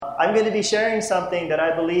I'm going to be sharing something that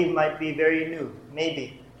I believe might be very new,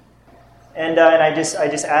 maybe. And I just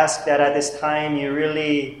ask that at this time you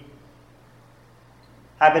really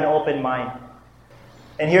have an open mind.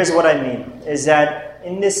 And here's what I mean, is that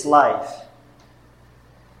in this life,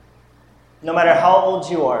 no matter how old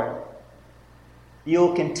you are,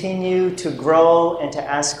 you'll continue to grow and to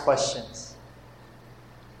ask questions.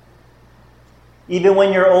 Even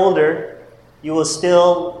when you're older, you will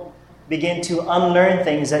still begin to unlearn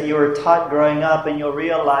things that you were taught growing up, and you'll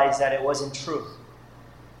realize that it wasn't true.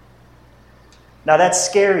 Now that's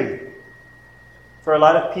scary for a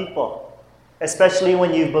lot of people, especially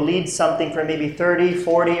when you've believed something for maybe 30,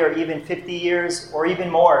 40, or even 50 years, or even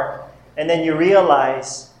more, and then you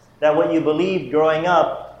realize that what you believed growing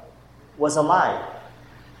up was a lie.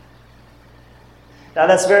 Now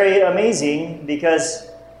that's very amazing because,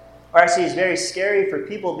 or actually it's very scary for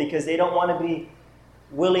people because they don't want to be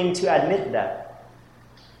willing to admit that.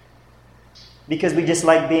 Because we just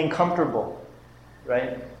like being comfortable,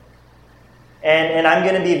 right? And I'm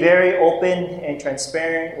going to be very open and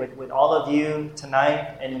transparent with all of you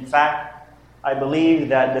tonight. And in fact, I believe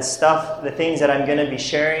that the things that I'm going to be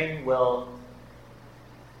sharing will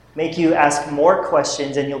make you ask more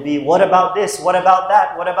questions, and you'll be, what about this? What about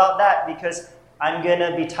that? What about that? Because I'm going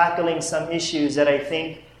to be tackling some issues that I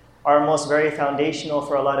think are most very foundational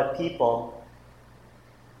for a lot of people.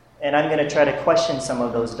 And I'm going to try to question some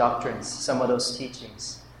of those doctrines, some of those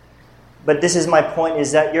teachings. But this is my point,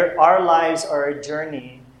 is that our lives are a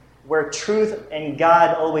journey where truth and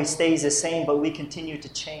God always stays the same, but we continue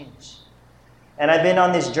to change. And I've been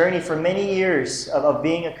on this journey for many years of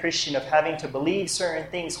being a Christian, of having to believe certain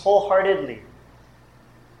things wholeheartedly.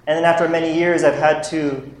 And then after many years, I've had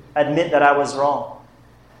to admit that I was wrong.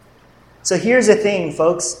 So here's the thing,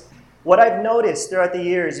 folks. What I've noticed throughout the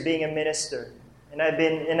years being a minister, and I've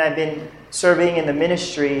been serving in the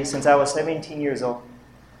ministry since I was 17 years old.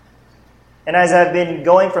 And as I've been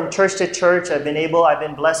going from church to church, I've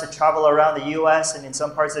been blessed to travel around the U.S. and in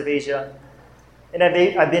some parts of Asia. And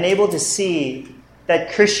I've been able to see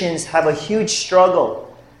that Christians have a huge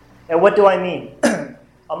struggle. And what do I mean?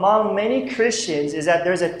 Among many Christians is that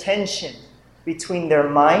there's a tension between their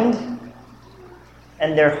mind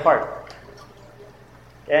and their heart.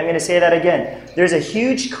 Okay, I'm going to say that again. There's a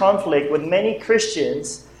huge conflict with many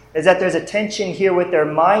Christians, is that there's a tension here with their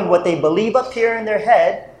mind, what they believe up here in their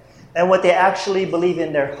head, and what they actually believe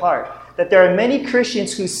in their heart. That there are many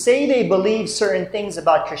Christians who say they believe certain things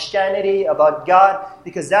about Christianity, about God,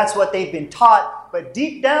 because that's what they've been taught, but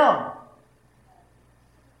deep down,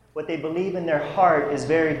 what they believe in their heart is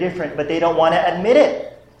very different, but they don't want to admit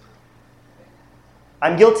it.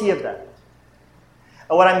 I'm guilty of that.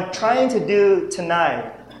 And what I'm trying to do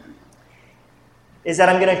tonight is that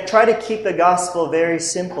I'm going to try to keep the gospel very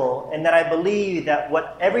simple, and that I believe that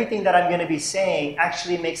everything that I'm going to be saying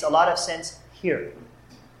actually makes a lot of sense here.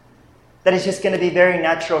 That it's just going to be very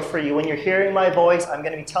natural for you. When you're hearing my voice, I'm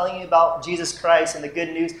going to be telling you about Jesus Christ and the good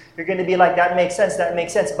news. You're going to be like, that makes sense, that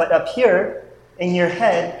makes sense. But up here in your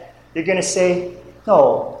head, you're going to say,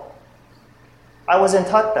 no, I wasn't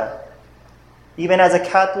taught that. Even as a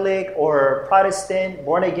Catholic or Protestant,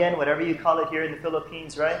 born again, whatever you call it here in the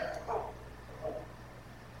Philippines, right?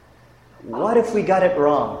 What if we got it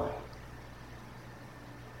wrong?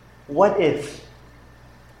 What if?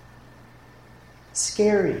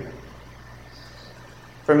 Scary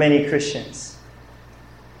for many Christians.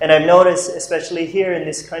 And I've noticed, especially here in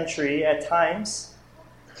this country, at times,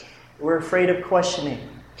 we're afraid of questioning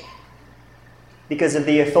because of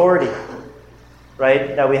the authority,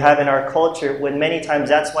 right, that we have in our culture, when many times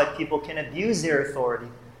that's why people can abuse their authority,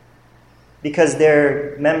 because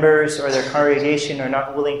their members or their congregation are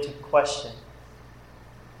not willing to question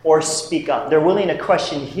or speak up. They're willing to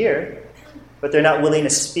question here, but they're not willing to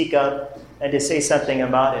speak up and to say something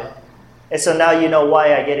about it. And so now you know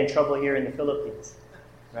why I get in trouble here in the Philippines,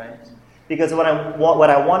 right? Because what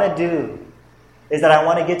I want to do is that I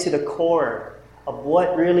want to get to the core of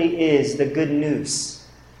what really is the good news.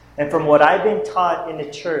 And from what I've been taught in the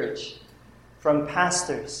church, from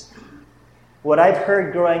pastors, what I've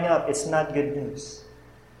heard growing up, it's not good news.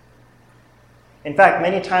 In fact,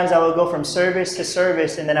 many times I would go from service to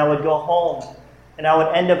service, and then I would go home, and I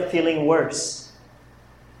would end up feeling worse.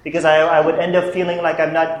 Because I would end up feeling like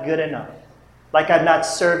I'm not good enough, like I'm not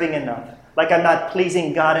serving enough, like I'm not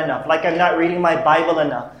pleasing God enough, like I'm not reading my Bible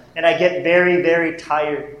enough. And I get very, very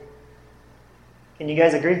tired. Can you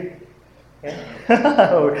guys agree?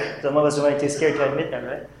 Yeah? Some of us are too scared to admit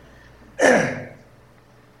that, right?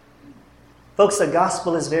 Folks, the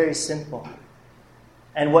gospel is very simple.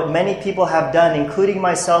 And what many people have done, including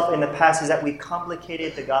myself in the past, is that we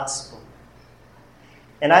complicated the gospel.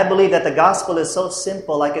 And I believe that the gospel is so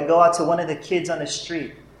simple. I could go out to one of the kids on the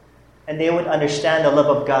street and they would understand the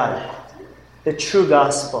love of God, the true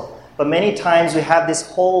gospel. But many times we have this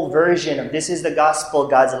whole version of this is the gospel.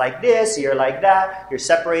 God's like this, you're like that, you're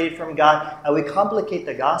separated from God. And we complicate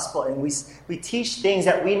the gospel and we teach things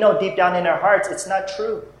that we know deep down in our hearts it's not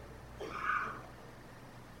true.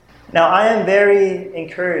 Now, I am very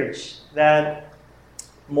encouraged that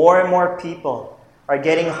more and more people are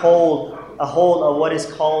getting a hold of what is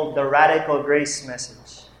called the radical grace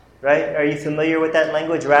message. Right? Are you familiar with that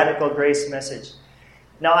language, radical grace message?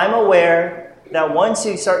 Now, I'm aware that once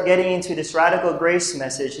you start getting into this radical grace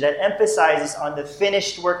message that emphasizes on the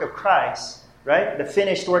finished work of Christ, right? The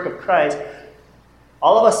finished work of Christ,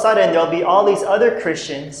 all of a sudden there'll be all these other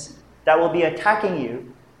Christians that will be attacking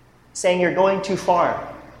you, saying you're going too far,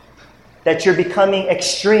 that you're becoming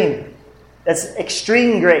extreme. That's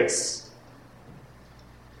extreme grace.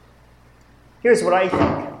 Here's what I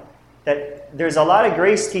think, that there's a lot of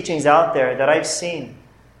grace teachings out there that I've seen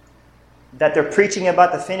that they're preaching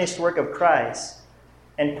about the finished work of Christ.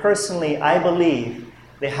 And personally, I believe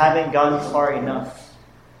they haven't gone far enough.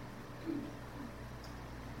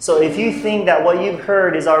 So if you think that what you've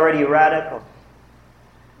heard is already radical,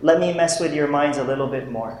 let me mess with your minds a little bit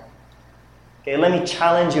more. Okay, let me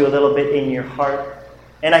challenge you a little bit in your heart.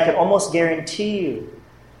 And I can almost guarantee you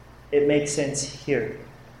it makes sense here.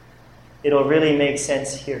 It'll really make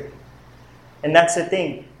sense here. And that's the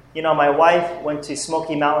thing. You know, my wife went to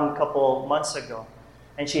Smoky Mountain a couple months ago,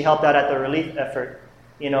 and she helped out at the relief effort,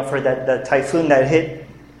 you know, for the typhoon that hit,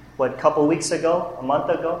 a couple weeks ago, a month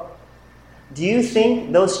ago. Do you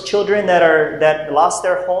think those children that lost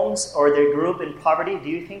their homes or they grew up in poverty, do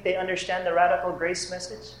you think they understand the radical grace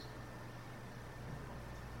message?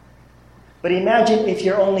 But imagine if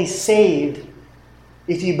you're only saved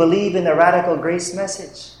if you believe in the radical grace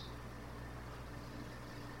message.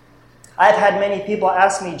 I've had many people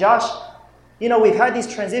ask me, Josh, you know, we've had these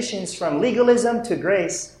transitions from legalism to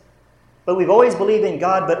grace, but we've always believed in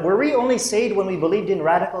God, but were we only saved when we believed in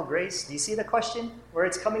radical grace? Do you see the question, where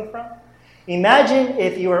it's coming from? Imagine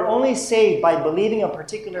if you were only saved by believing a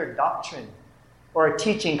particular doctrine or a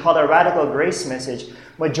teaching called a radical grace message.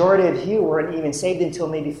 Majority of you weren't even saved until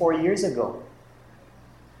maybe 4 years ago.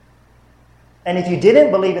 And if you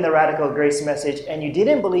didn't believe in the radical grace message and you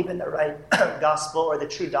didn't believe in the right gospel or the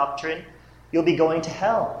true doctrine, you'll be going to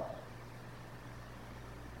hell.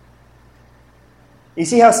 You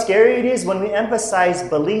see how scary it is when we emphasize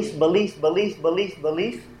belief, belief, belief, belief,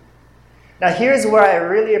 belief? Now here's where I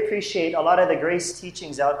really appreciate a lot of the grace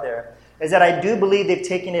teachings out there, is that I do believe they've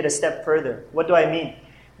taken it a step further. What do I mean?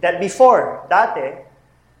 That before, dati,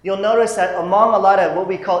 you'll notice that among a lot of what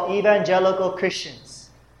we call evangelical Christians,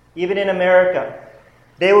 even in America,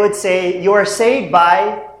 they would say you are saved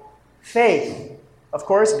by faith. Of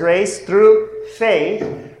course, grace through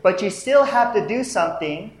faith, but you still have to do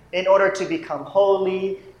something in order to become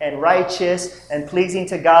holy and righteous and pleasing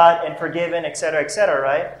to God and forgiven, etc.,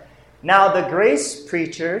 right? Now, the grace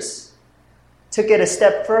preachers took it a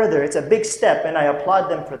step further. It's a big step, and I applaud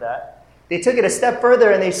them for that. They took it a step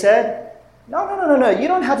further and they said, No. You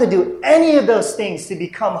don't have to do any of those things to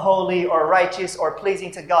become holy or righteous or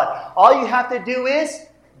pleasing to God. All you have to do is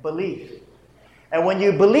believe. And when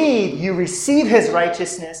you believe, you receive His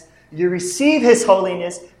righteousness, you receive His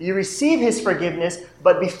holiness, you receive His forgiveness.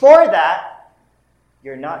 But before that,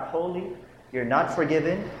 you're not holy, you're not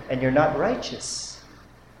forgiven, and you're not righteous.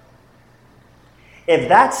 If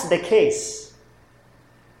that's the case,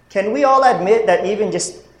 can we all admit that even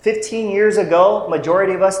just 15 years ago,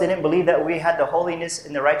 majority of us didn't believe that we had the holiness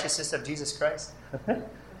and the righteousness of Jesus Christ?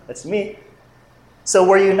 That's me. So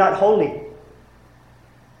were you not holy?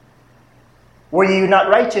 Were you not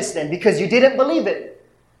righteous then? Because you didn't believe it.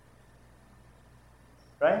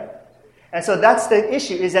 Right? And so that's the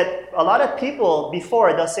issue, is that a lot of people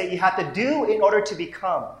before, they'll say you have to do in order to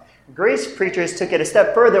become. Grace preachers took it a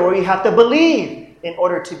step further where you have to believe in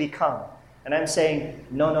order to become. And I'm saying,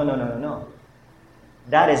 no.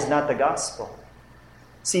 That is not the gospel.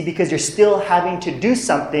 See, because you're still having to do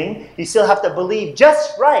something, you still have to believe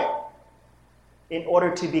just right in order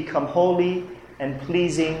to become holy and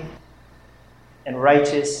pleasing and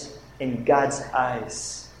righteous in God's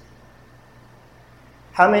eyes.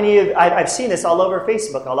 How many of I've seen this all over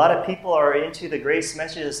Facebook. A lot of people are into the grace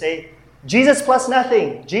message that say, Jesus plus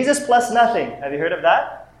nothing. Jesus plus nothing. Have you heard of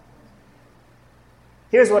that?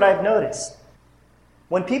 Here's what I've noticed.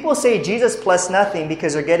 When people say Jesus plus nothing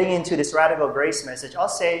because they're getting into this radical grace message, I'll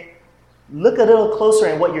say, look a little closer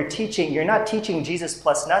in what you're teaching. You're not teaching Jesus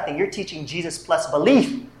plus nothing. You're teaching Jesus plus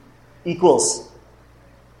belief equals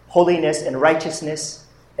holiness and righteousness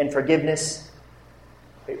and forgiveness.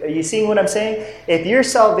 Are you seeing what I'm saying? If your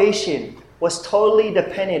salvation was totally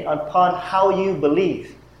dependent upon how you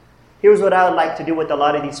believe, here's what I would like to do with a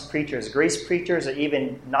lot of these preachers, grace preachers or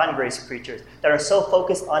even non-grace preachers, that are so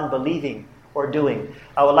focused on believing or doing.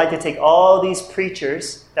 I would like to take all these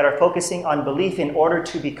preachers that are focusing on belief in order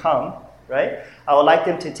to become, right? I would like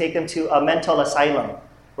them to take them to a mental asylum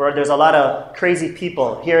where there's a lot of crazy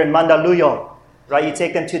people here in Mandaluyong, right? You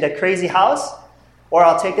take them to the crazy house, or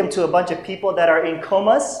I'll take them to a bunch of people that are in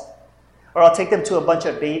comas, or I'll take them to a bunch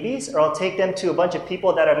of babies, or I'll take them to a bunch of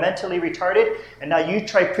people that are mentally retarded, and now you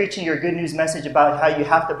try preaching your good news message about how you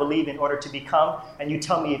have to believe in order to become, and you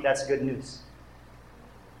tell me if that's good news.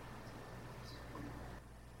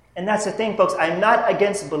 And that's the thing, folks. I'm not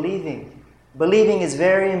against believing. Believing is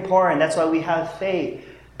very important. That's why we have faith.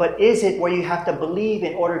 But is it where you have to believe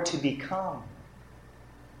in order to become?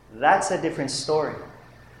 That's a different story.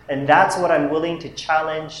 And that's what I'm willing to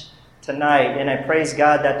challenge tonight. And I praise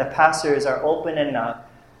God that the pastors are open enough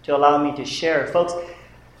to allow me to share. Folks,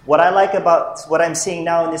 what I like about what I'm seeing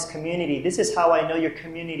now in this community, this is how I know your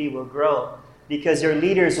community will grow. Because your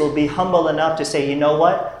leaders will be humble enough to say, you know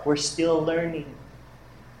what? We're still learning.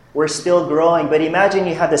 We're still growing. But imagine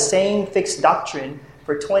you have the same fixed doctrine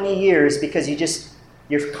for 20 years because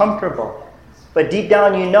you're comfortable. But deep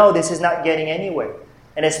down you know this is not getting anywhere.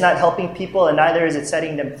 And it's not helping people, and neither is it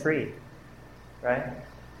setting them free. Right?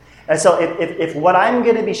 And so if what I'm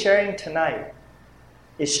going to be sharing tonight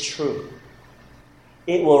is true,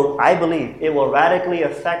 I believe it will radically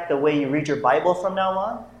affect the way you read your Bible from now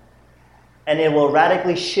on. And it will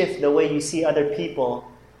radically shift the way you see other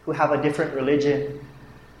people who have a different religion.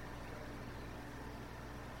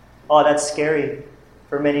 Oh, that's scary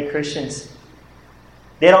for many Christians.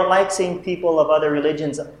 They don't like seeing people of other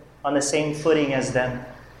religions on the same footing as them,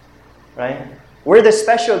 right? We're the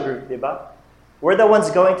special group, diba? We're the ones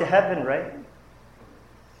going to heaven, right?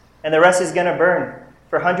 And the rest is going to burn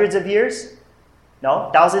for hundreds of years?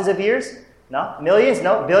 No. Thousands of years? No. Millions?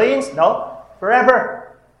 No. Billions? No.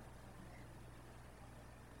 Forever.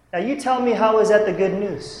 Now you tell me, how is that the good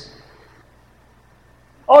news?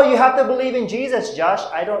 Oh, you have to believe in Jesus, Josh.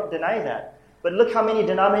 I don't deny that. But look how many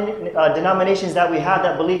denominations that we have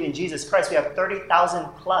that believe in Jesus Christ. We have 30,000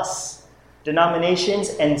 plus denominations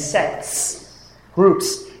and sects,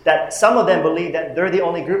 groups, that some of them believe that they're the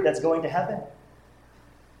only group that's going to heaven.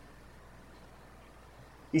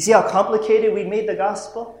 You see how complicated we've made the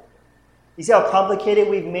gospel? You see how complicated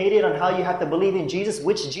we've made it on how you have to believe in Jesus?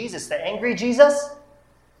 Which Jesus? The angry Jesus?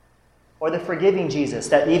 Or the forgiving Jesus?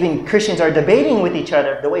 That even Christians are debating with each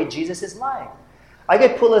other the way Jesus is lying. I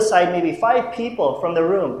could pull aside maybe 5 people from the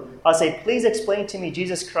room. I'll say, please explain to me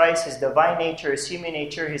Jesus Christ, His divine nature, His human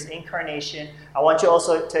nature, His incarnation. I want you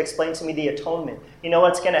also to explain to me the atonement. You know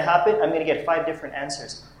what's going to happen? I'm going to get 5 different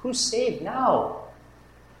answers. Who's saved now?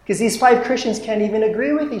 Because these 5 Christians can't even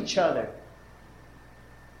agree with each other.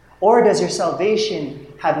 Or does your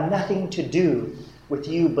salvation have nothing to do with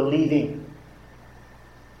you believing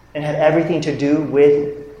and have everything to do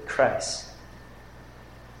with Christ?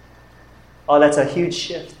 Oh, that's a huge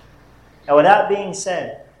shift. Now, with that being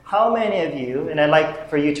said, how many of you, and I'd like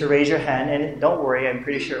for you to raise your hand, and don't worry, I'm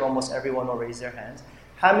pretty sure almost everyone will raise their hands.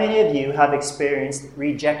 How many of you have experienced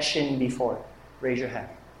rejection before? Raise your hand.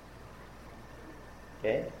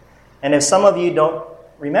 Okay? And if some of you don't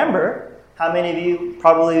remember, how many of you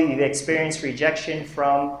probably you've experienced rejection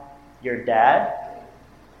from your dad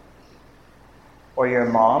or your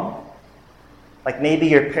mom? Like maybe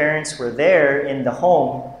your parents were there in the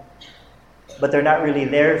home, but they're not really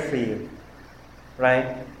there for you,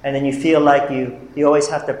 right? And then you feel like you always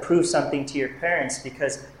have to prove something to your parents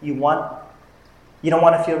because you don't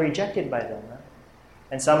want to feel rejected by them, right?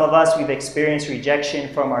 And some of us, we've experienced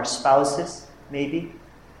rejection from our spouses, maybe.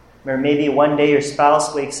 Or maybe one day your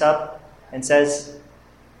spouse wakes up and says,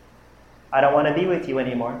 I don't want to be with you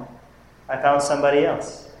anymore. I found somebody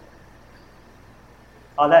else.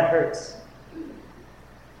 Oh, that hurts.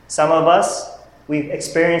 Some of us, we've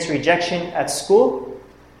experienced rejection at school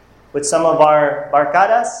with some of our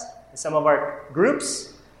barcadas, some of our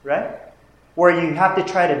groups, right? Where you have to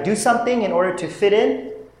try to do something in order to fit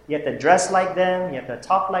in. You have to dress like them, you have to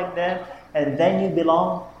talk like them, and then you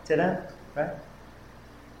belong to them, right?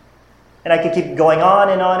 And I could keep going on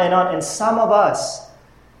and on and on. And some of us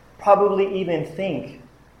probably even think,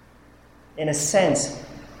 in a sense,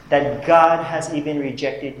 that God has even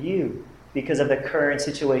rejected you because of the current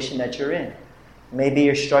situation that you're in. Maybe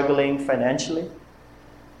you're struggling financially.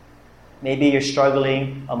 Maybe you're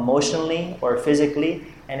struggling emotionally or physically.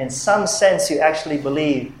 And in some sense, you actually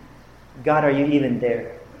believe, God, are you even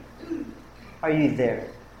there? Are you there?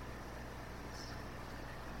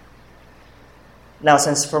 Now,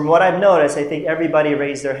 since from what I've noticed, I think everybody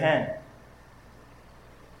raised their hand.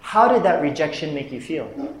 How did that rejection make you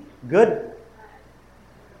feel? Good?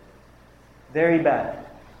 Very bad.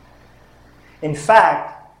 In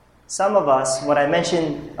fact, some of us, what I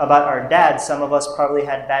mentioned about our dad, some of us probably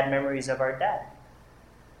had bad memories of our dad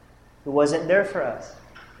who wasn't there for us,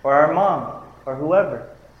 or our mom, or whoever.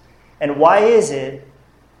 And why is it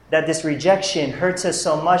that this rejection hurts us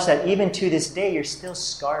so much that even to this day you're still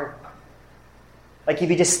scarred? Like if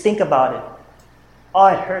you just think about it, oh,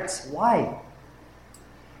 it hurts. Why?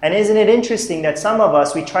 And isn't it interesting that some of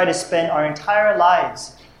us, we try to spend our entire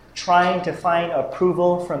lives trying to find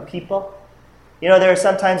approval from people? You know, there are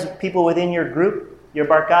sometimes people within your group, your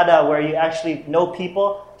barkada, where you actually know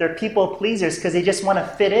people. They're people pleasers because they just want to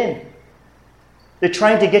fit in. They're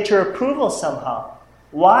trying to get your approval somehow.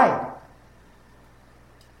 Why?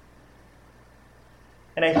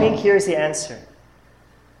 And I think here's the answer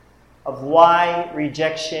of why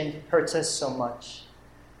rejection hurts us so much.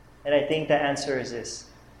 And I think the answer is this.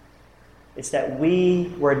 It's that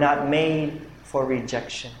we were not made for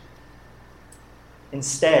rejection.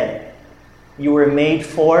 Instead, you were made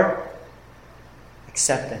for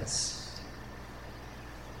acceptance.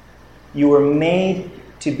 You were made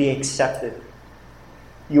to be accepted.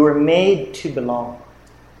 You were made to belong.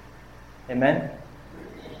 Amen?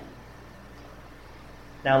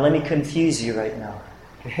 Now let me confuse you right now.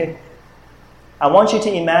 Okay? I want you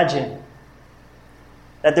to imagine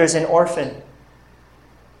that there's an orphan.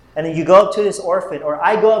 And then you go up to this orphan, or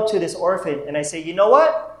I go up to this orphan, and I say, you know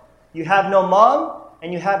what? You have no mom,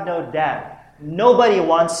 and you have no dad. Nobody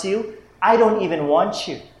wants you. I don't even want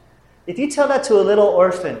you. If you tell that to a little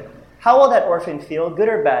orphan, how will that orphan feel? Good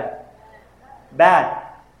or bad? Bad.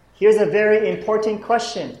 Here's a very important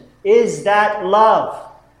question. Is that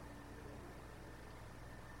love?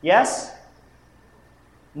 Yes?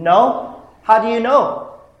 No? How do you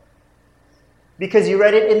know? Because you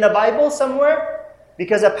read it in the Bible somewhere?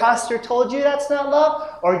 Because a pastor told you that's not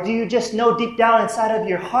love? Or do you just know deep down inside of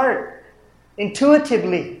your heart,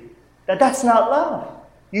 intuitively, that that's not love?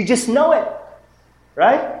 You just know it.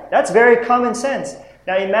 Right? That's very common sense.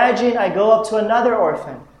 Now imagine I go up to another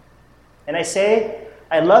orphan and I say,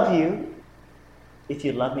 I love you if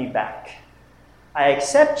you love me back. I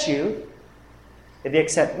accept you if you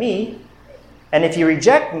accept me. And if you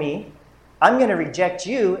reject me, I'm going to reject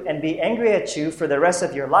you and be angry at you for the rest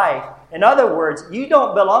of your life. In other words, you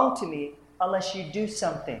don't belong to me unless you do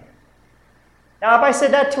something. Now, if I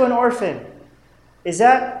said that to an orphan, is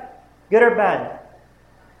that good or bad?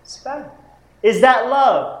 It's bad. Is that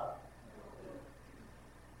love?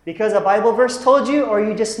 Because a Bible verse told you, or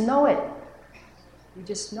you just know it? You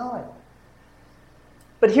just know it.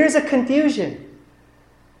 But here's a confusion.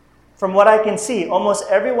 From what I can see, almost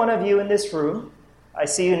every one of you in this room, I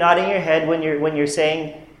see you nodding your head when you're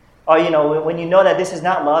saying, oh, you know, when you know that this is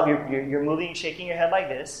not love, you're moving, shaking your head like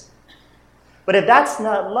this. But if that's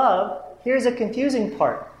not love, here's a confusing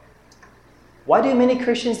part. Why do many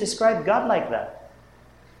Christians describe God like that?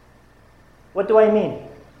 What do I mean?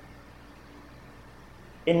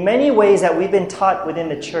 In many ways that we've been taught within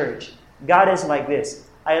the church, God is like this.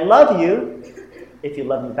 I love you if you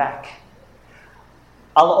love me back.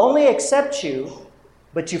 I'll only accept you,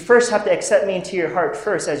 but you first have to accept me into your heart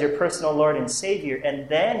first as your personal Lord and Savior, and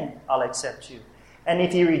then I'll accept you. And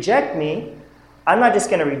if you reject me, I'm not just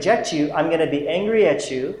going to reject you, I'm going to be angry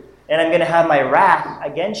at you, and I'm going to have my wrath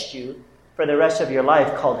against you for the rest of your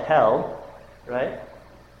life called hell, right?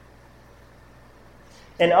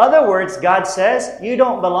 In other words, God says, you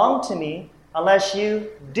don't belong to me unless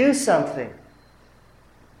you do something.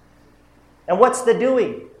 And what's the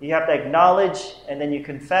doing? You have to acknowledge, and then you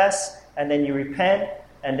confess, and then you repent,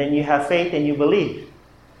 and then you have faith and you believe.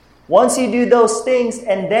 Once you do those things,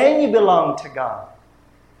 and then you belong to God.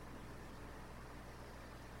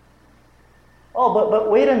 Oh,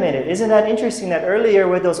 but wait a minute. Isn't that interesting that earlier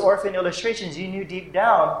with those orphan illustrations, you knew deep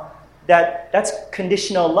down that that's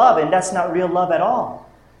conditional love, and that's not real love at all.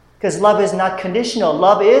 Because love is not conditional.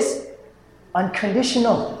 Love is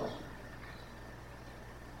unconditional.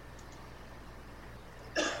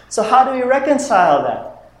 So how do we reconcile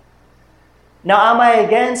that? Now, am I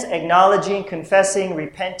against acknowledging, confessing,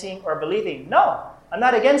 repenting, or believing? No, I'm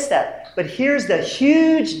not against that. But here's the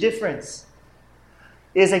huge difference.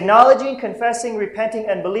 Is acknowledging, confessing, repenting,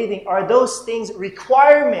 and believing, are those things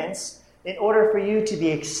requirements in order for you to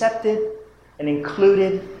be accepted and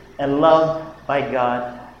included and loved by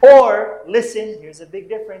God? Or, listen, here's a big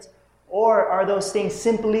difference, or are those things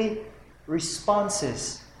simply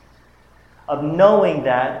responses of knowing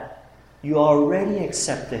that you are already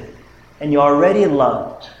accepted and you're already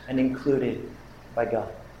loved and included by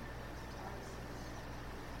God?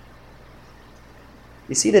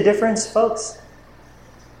 You see the difference, folks?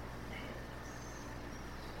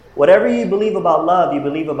 Whatever you believe about love, you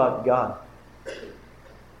believe about God.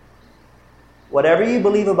 Whatever you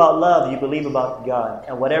believe about love, you believe about God.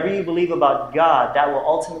 And whatever you believe about God, that will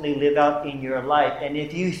ultimately live out in your life. And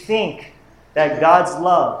if you think that God's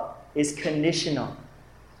love is conditional,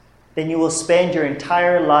 then you will spend your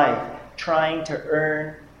entire life trying to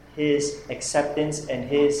earn His acceptance and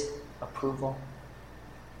His approval.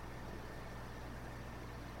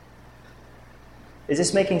 Is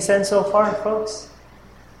this making sense so far, folks?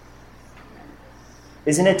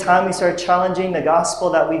 Isn't it time we start challenging the gospel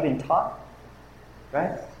that we've been taught?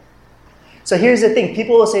 Right? So here's the thing.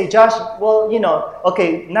 People will say, Josh, well,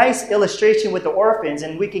 okay, nice illustration with the orphans,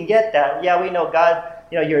 and we can get that. Yeah, we know God,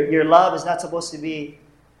 your love is not supposed to be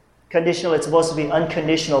conditional, it's supposed to be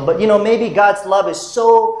unconditional. But, maybe God's love is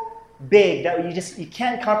so big that you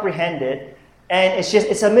can't comprehend it, and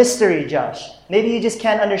it's a mystery, Josh. Maybe you just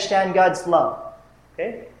can't understand God's love.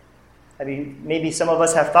 Okay? Maybe some of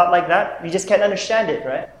us have thought like that. You just can't understand it,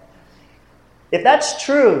 right? If that's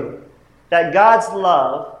true, that God's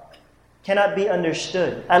love cannot be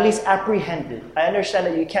understood, at least apprehended. I understand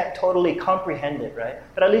that you can't totally comprehend it, right?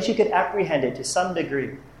 But at least you could apprehend it to some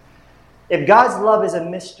degree. If God's love is a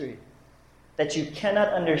mystery that you cannot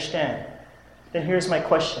understand, then here's my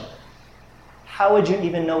question. How would you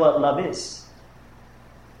even know what love is?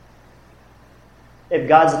 If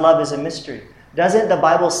God's love is a mystery. Doesn't the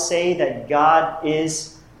Bible say that God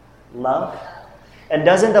is love? And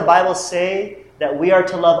doesn't the Bible say that we are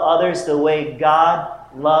to love others the way God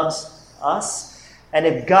loves us? And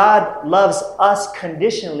if God loves us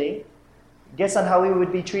conditionally, guess on how we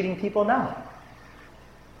would be treating people now?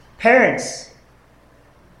 Parents.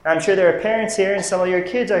 I'm sure there are parents here and some of your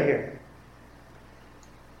kids are here.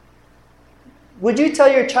 Would you tell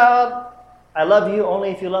your child, I love you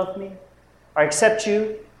only if you love me? Or accept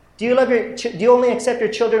you? Do you only accept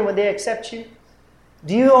your children when they accept you?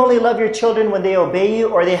 Do you only love your children when they obey you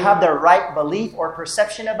or they have the right belief or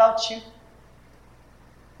perception about you?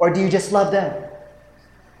 Or do you just love them?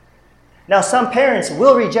 Now, some parents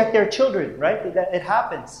will reject their children, right? It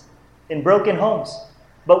happens in broken homes.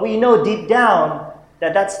 But we know deep down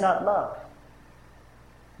that that's not love.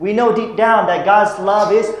 We know deep down that God's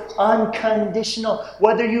love is unconditional,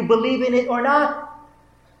 whether you believe in it or not.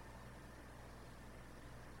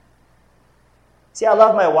 See, I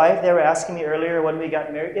love my wife. They were asking me earlier when we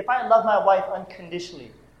got married, if I love my wife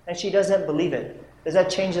unconditionally and she doesn't believe it, does that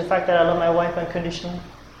change the fact that I love my wife unconditionally?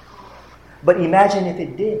 But imagine if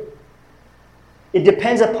it did. It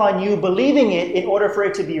depends upon you believing it in order for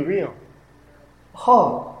it to be real.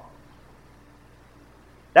 Oh,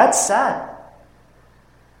 that's sad.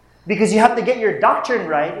 Because you have to get your doctrine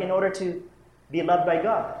right in order to be loved by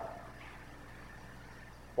God.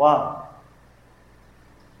 Wow.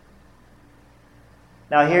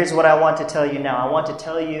 Now here's what I want to tell you now. I want to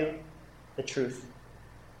tell you the truth.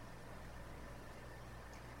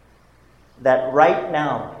 That right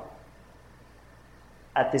now,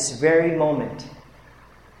 at this very moment,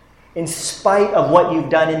 in spite of what you've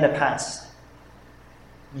done in the past,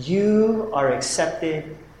 you are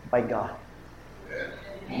accepted by God.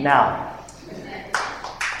 Now.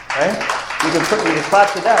 Right? You can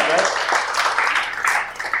clap to that, right?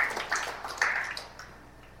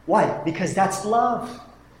 Why? Because that's love.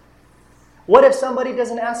 What if somebody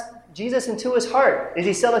doesn't ask Jesus into his heart? Is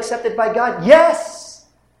he still accepted by God? Yes!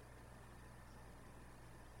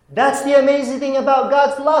 That's the amazing thing about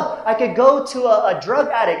God's love. I could go to a drug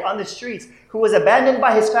addict on the streets who was abandoned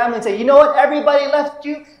by his family and say, you know what? Everybody left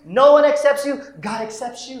you. No one accepts you. God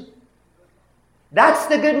accepts you. That's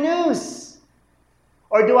the good news.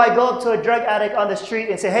 Or do I go up to a drug addict on the street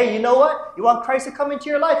and say, hey, you know what? You want Christ to come into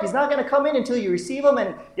your life. He's not going to come in until you receive him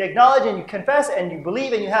and you acknowledge and you confess and you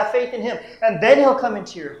believe and you have faith in him. And then he'll come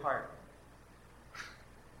into your heart.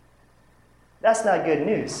 That's not good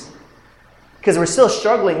news. Because we're still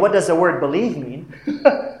struggling. What does the word believe mean?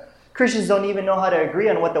 Christians don't even know how to agree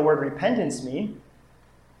on what the word repentance means.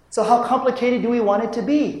 So how complicated do we want it to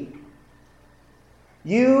be?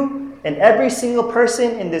 You and every single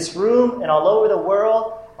person in this room and all over the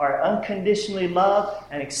world are unconditionally loved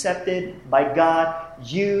and accepted by God.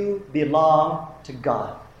 You belong to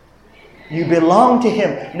God. You belong to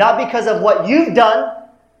him, not because of what you've done,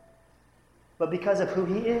 but because of who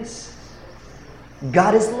he is.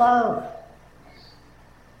 God is love.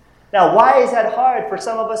 Now, why is that hard for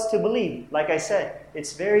some of us to believe? Like I said,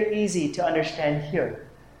 it's very easy to understand here.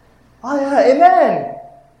 Oh yeah, amen.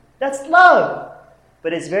 That's love.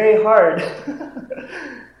 But it's very hard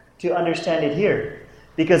to understand it here.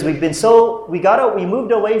 Because we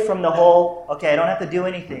moved away from the whole, okay, I don't have to do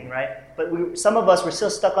anything, right? But some of us, we're still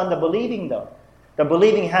stuck on the believing though. The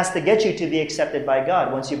believing has to get you to be accepted by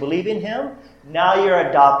God. Once you believe in Him, now you're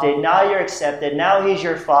adopted, now you're accepted, now He's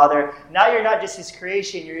your Father. Now you're not just His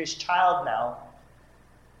creation, you're His child now.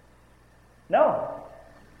 No.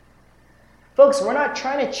 Folks, we're not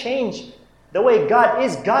trying to change the way God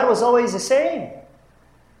is. God was always the same.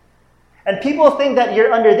 And people think that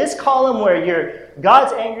you're under this column where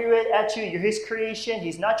God's angry at you, you're His creation,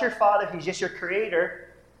 He's not your Father, He's just your Creator.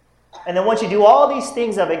 And then once you do all these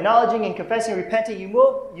things of acknowledging and confessing and repenting, you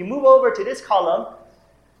move over to this column,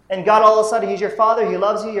 and God all of a sudden, He's your Father, He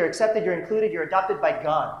loves you, you're accepted, you're included, you're adopted by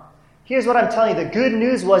God. Here's what I'm telling you. The good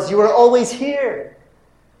news was you were always here.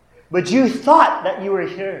 But you thought that you were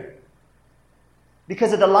here.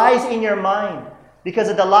 Because of the lies in your mind. Because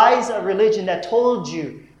of the lies of religion that told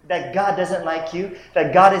you that God doesn't like you,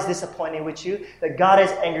 that God is disappointed with you, that God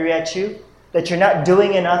is angry at you, that you're not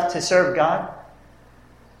doing enough to serve God.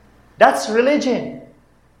 That's religion.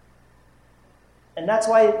 And that's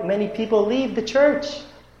why many people leave the church.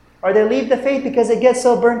 Or they leave the faith because they get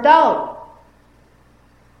so burnt out.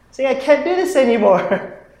 Saying, I can't do this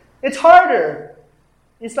anymore. It's harder.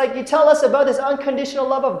 It's like you tell us about this unconditional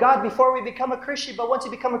love of God before we become a Christian. But once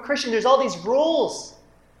you become a Christian, there's all these rules.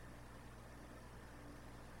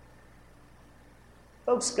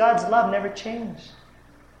 Folks, God's love never changed.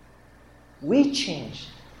 We changed.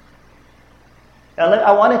 Now,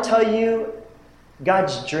 I want to tell you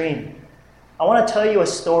God's dream. I want to tell you a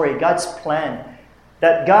story, God's plan.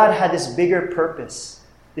 That God had this bigger purpose,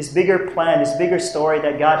 this bigger plan, this bigger story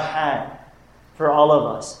that God had for all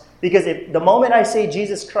of us. Because the moment I say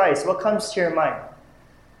Jesus Christ, what comes to your mind?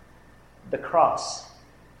 The cross.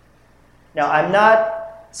 Now, I'm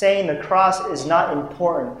not saying the cross is not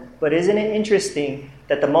important, but isn't it interesting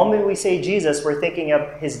that the moment we say Jesus, we're thinking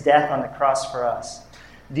of His death on the cross for us?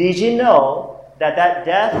 Did you know that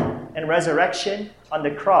death and resurrection on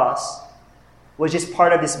the cross was just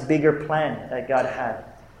part of this bigger plan that God had,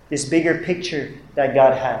 this bigger picture that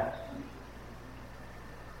God had?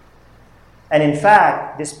 And in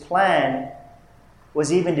fact, this plan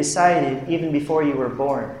was even decided even before you were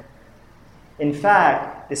born. In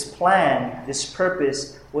fact, this plan, this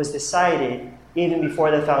purpose was decided even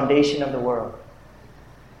before the foundation of the world.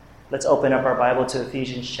 Let's open up our Bible to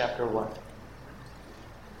Ephesians chapter 1.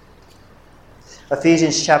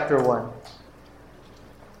 Ephesians chapter 1.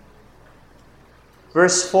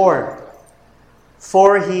 Verse 4.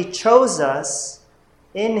 For He chose us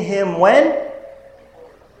in Him when?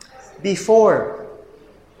 Before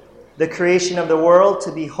the creation of the world,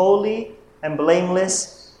 to be holy and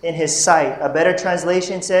blameless in His sight. A better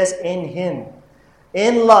translation says, in Him.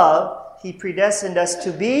 In love, He predestined us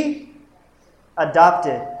to be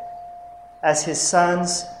adopted as His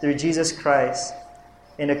sons through Jesus Christ,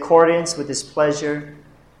 in accordance with His pleasure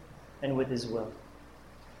and with His will.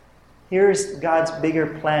 Here's God's bigger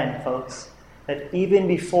plan, folks. That even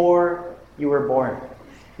before you were born,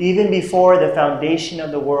 even before the foundation of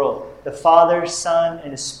the world, the Father, Son,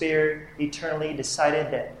 and the Spirit eternally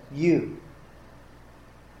decided that you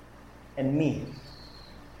and me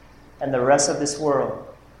and the rest of this world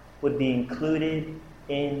would be included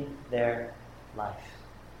in their life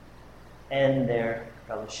and their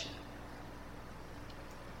fellowship.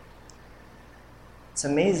 It's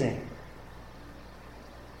amazing.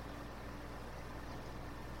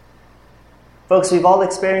 Folks, we've all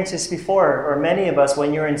experienced this before, or many of us,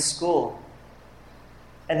 when you're in school.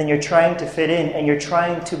 And then you're trying to fit in, and you're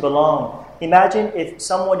trying to belong. Imagine if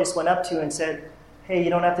someone just went up to you and said, hey, you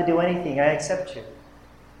don't have to do anything, I accept you.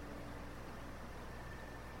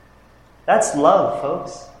 That's love,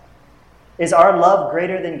 folks. Is our love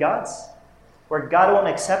greater than God's? Where God won't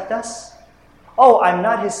accept us? Oh, I'm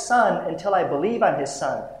not His son until I believe I'm His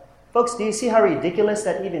son. Folks, do you see how ridiculous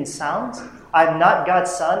that even sounds? I'm not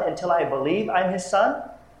God's son until I believe I'm His son?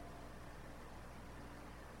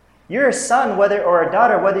 You're a son or a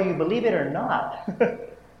daughter whether you believe it or not.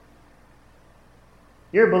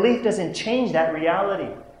 Your belief doesn't change that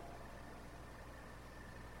reality.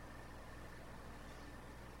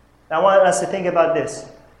 Now, I want us to think about this.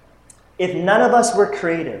 If none of us were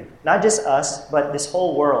created, not just us, but this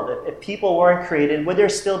whole world, if people weren't created, would there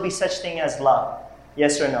still be such thing as love?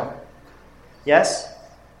 Yes or no? Yes?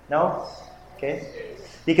 No? Okay.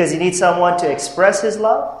 Because you need someone to express His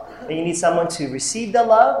love, and you need someone to receive the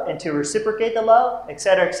love and to reciprocate the love,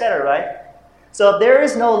 etc., right? So if there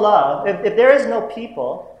is no love, if there is no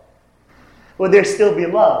people, will there still be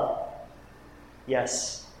love?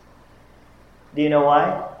 Yes. Do you know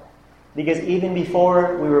why? Because even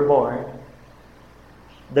before we were born,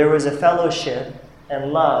 there was a fellowship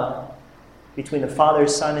and love between the Father,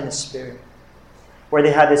 Son, and the Spirit, where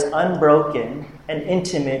they had this unbroken and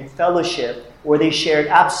intimate fellowship where they shared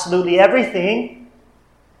absolutely everything,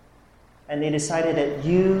 and they decided that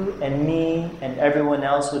you and me and everyone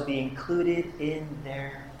else would be included in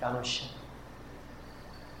their fellowship.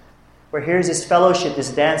 Where here's this fellowship,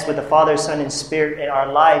 this dance with the Father, Son, and Spirit, and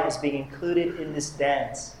our life is being included in this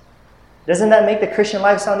dance. Doesn't that make the Christian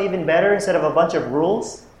life sound even better instead of a bunch of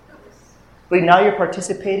rules? But now you're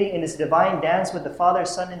participating in this divine dance with the Father,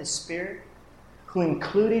 Son, and the Spirit, who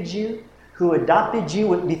included you, who adopted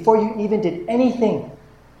you before you even did anything.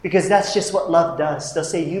 Because that's just what love does. They'll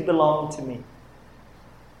say, you belong to me.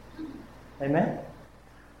 Amen?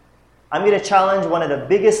 I'm going to challenge one of the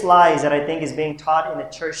biggest lies that I think is being taught in the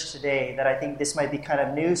church today, that I think this might be kind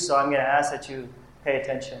of new, so I'm going to ask that you pay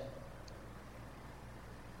attention.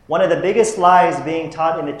 One of the biggest lies being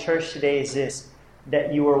taught in the church today is this,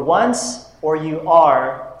 that you were once or you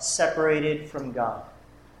are separated from God.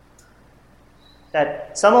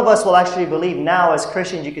 That some of us will actually believe now as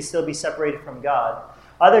Christians you can still be separated from God.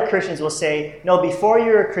 Other Christians will say, no, before you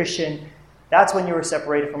were a Christian, that's when you were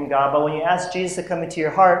separated from God. But when you ask Jesus to come into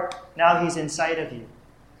your heart, now He's inside of you.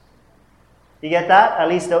 You get that? At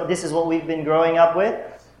least this is what we've been growing up with.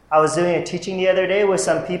 I was doing a teaching the other day with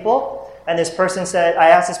some people, and this person said, I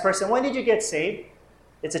asked this person, when did you get saved?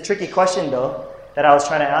 It's a tricky question, though, that I was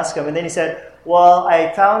trying to ask him. And then he said, well,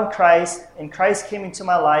 I found Christ, and Christ came into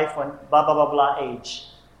my life when blah, blah, blah, blah age.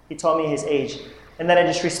 He told me his age. And then I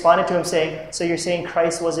just responded to him saying, so you're saying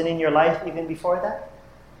Christ wasn't in your life even before that?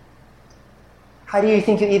 How do you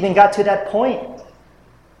think you even got to that point?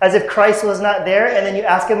 As if Christ was not there, and then you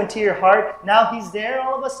ask Him into your heart, now He's there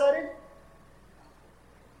all of a sudden?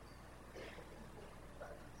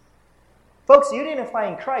 Folks, you didn't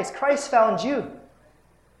find Christ. Christ found you.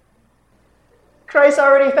 Christ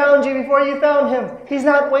already found you before you found Him. He's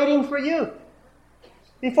not waiting for you.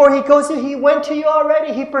 Before He goes to you, He went to you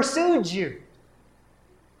already. He pursued you.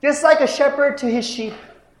 Just like a shepherd to his sheep.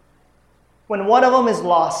 When one of them is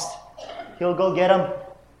lost, He'll go get them.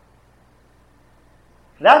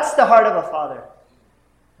 That's the heart of a father.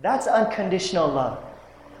 That's unconditional love,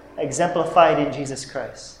 exemplified in Jesus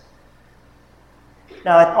Christ.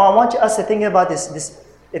 Now, I want us to think about this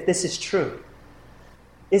if this is true.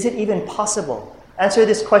 Is it even possible? Answer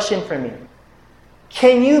this question for me.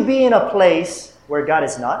 Can you be in a place where God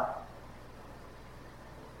is not?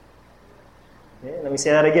 Okay, let me say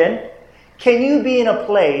that again. Can you be in a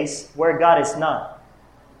place where God is not?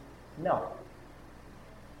 No.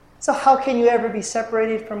 So how can you ever be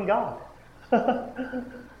separated from God?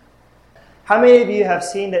 How many of you have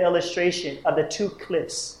seen the illustration of the two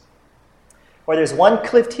cliffs? Where there's one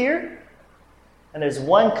cliff here, and there's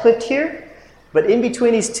one cliff here, but in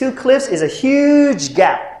between these two cliffs is a huge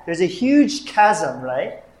gap. There's a huge chasm,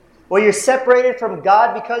 right? Where you're separated from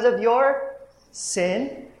God because of your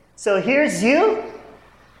sin. So here's you.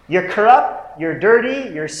 You're corrupt, you're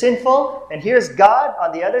dirty, you're sinful, and here's God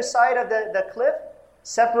on the other side of the cliff,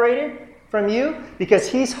 separated from you because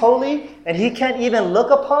He's holy and He can't even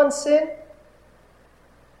look upon sin.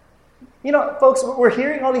 You know, folks, we're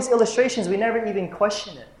hearing all these illustrations. We never even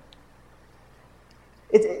question it.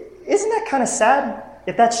 Isn't that kind of sad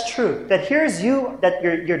if that's true? That here's you, that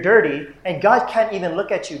you're dirty, and God can't even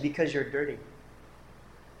look at you because you're dirty.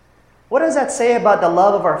 What does that say about the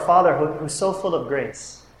love of our Father who's so full of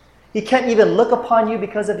grace? He can't even look upon you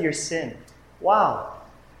because of your sin. Wow.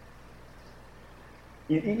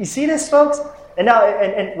 You see this, folks? And now,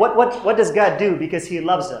 and what does God do? Because He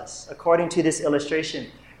loves us, according to this illustration.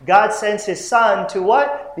 God sends His Son to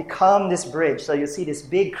what? Become this bridge. So you see this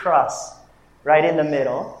big cross right in the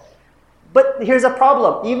middle. But here's a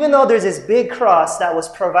problem. Even though there's this big cross that was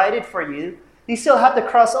provided for you, you still have to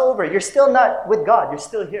cross over. You're still not with God. You're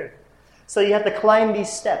still here. So you have to climb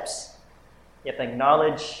these steps. You have to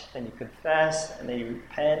acknowledge, then you confess, and then you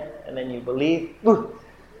repent, and then you believe. Ooh,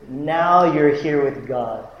 now you're here with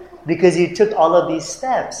God because you took all of these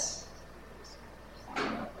steps.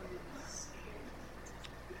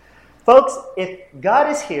 Folks, if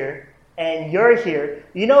God is here and you're here,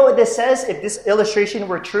 you know what this says? If this illustration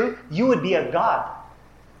were true, you would be a God.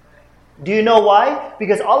 Do you know why?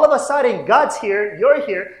 Because all of a sudden, God's here, you're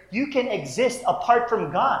here, you can exist apart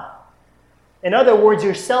from God. In other words,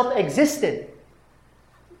 you're self-existent.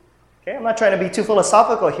 Okay, I'm not trying to be too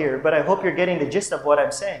philosophical here, but I hope you're getting the gist of what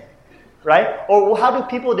I'm saying. Right? Or how do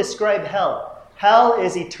people describe hell? Hell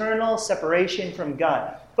is eternal separation from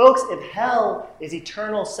God. Folks, if hell is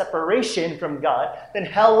eternal separation from God, then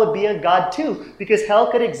hell would be a God too, because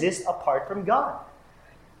hell could exist apart from God.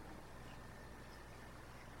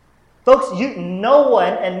 Folks, no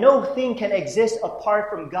one and no thing can exist apart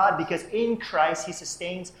from God because in Christ He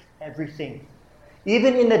sustains everything.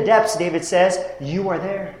 Even in the depths, David says, you are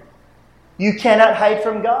there. You cannot hide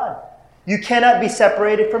from God. You cannot be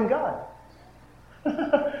separated from God.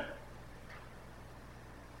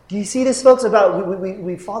 Do you see this, folks?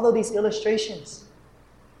 We follow these illustrations.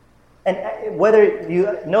 And whether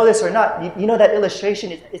you know this or not, you know that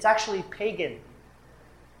illustration, it's actually pagan.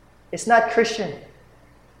 It's not Christian.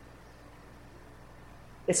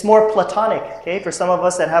 It's more Platonic, okay? For some of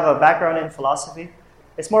us that have a background in philosophy,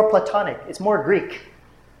 it's more Platonic. It's more Greek.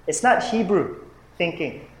 It's not Hebrew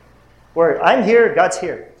thinking, where I'm here, God's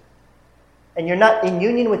here. And you're not in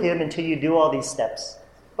union with Him until you do all these steps.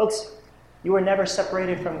 Folks, you were never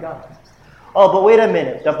separated from God. Oh, but wait a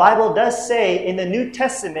minute. The Bible does say in the New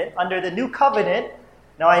Testament, under the New Covenant,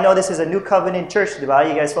 now I know this is a New Covenant church, you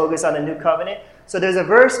guys focus on the New Covenant. So there's a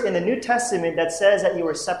verse in the New Testament that says that you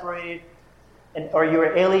were separated or you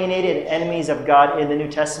were alienated and enemies of God in the New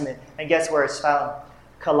Testament. And guess where it's found?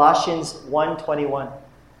 Colossians 1:21.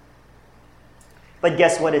 But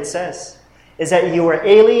guess what it says? Is that you were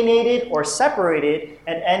alienated or separated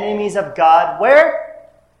and enemies of God. Where?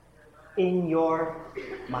 In your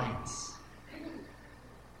minds.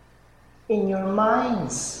 In your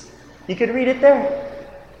minds. You could read it there.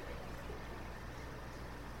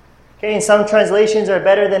 Okay, and some translations are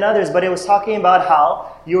better than others, but it was talking about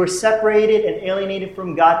how you were separated and alienated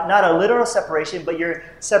from God. Not a literal separation, but you're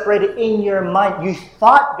separated in your mind. You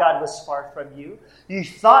thought God was far from you. You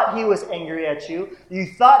thought He was angry at you. You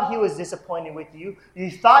thought He was disappointed with you. You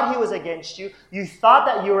thought He was against you. You thought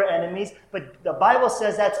that you were enemies. But the Bible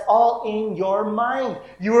says that's all in your mind.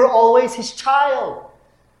 You were always His child.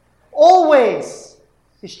 Always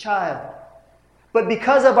His child. But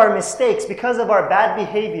because of our mistakes, because of our bad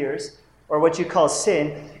behaviors, or what you call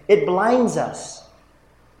sin, it blinds us.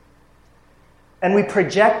 And we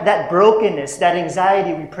project that brokenness, that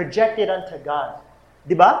anxiety, we project it onto God.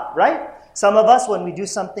 Diba? Right? Some of us, when we do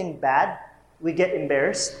something bad, we get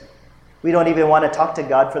embarrassed. We don't even want to talk to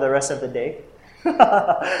God for the rest of the day.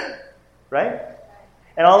 Right?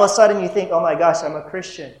 And all of a sudden you think, oh my gosh, I'm a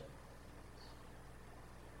Christian.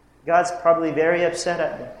 God's probably very upset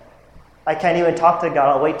at me. I can't even talk to God.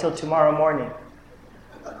 I'll wait till tomorrow morning.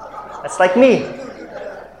 That's like me.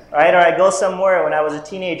 Right? Or I go somewhere. When I was a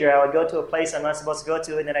teenager, I would go to a place I'm not supposed to go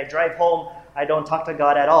to, and then I drive home. I don't talk to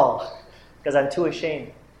God at all because I'm too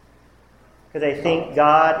ashamed. Because I think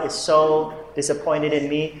God is so disappointed in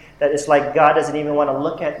me that it's like God doesn't even want to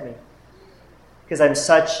look at me because I'm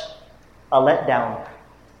such a letdown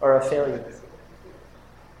or a failure.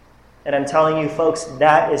 And I'm telling you, folks,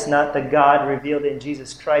 that is not the God revealed in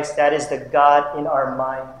Jesus Christ. That is the God in our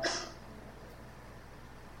minds.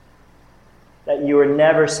 That you were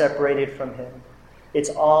never separated from Him. It's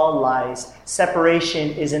all lies. Separation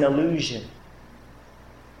is an illusion.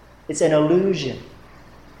 It's an illusion.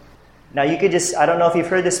 Now you could just, I don't know if you've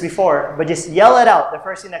heard this before, but just yell it out. The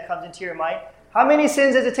first thing that comes into your mind. How many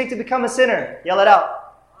sins does it take to become a sinner? Yell it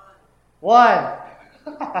out. 1.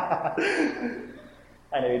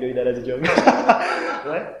 I know you're doing that as a joke.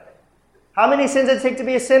 What? How many sins does it take to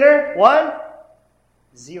be a sinner? 1?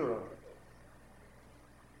 0.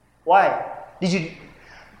 Why?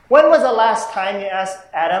 When was the last time you asked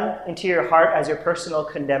Adam into your heart as your personal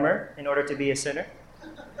condemner in order to be a sinner?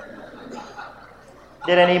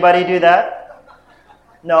 Did anybody do that?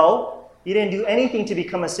 No. You didn't do anything to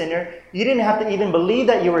become a sinner. You didn't have to even believe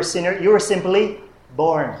that you were a sinner. You were simply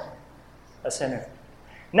born a sinner.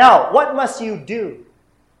 Now, what must you do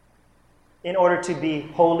in order to be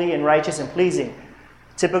holy and righteous and pleasing?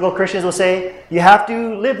 Typical Christians will say, you have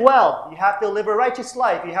to live well. You have to live a righteous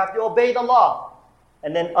life. You have to obey the law.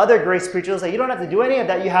 And then other grace preachers will say, you don't have to do any of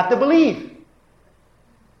that. You have to believe.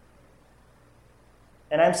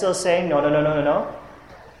 And I'm still saying, no.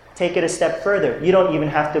 Take it a step further. You don't even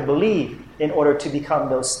have to believe in order to become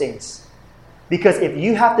those things. Because if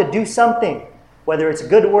you have to do something, whether it's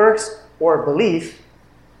good works or belief,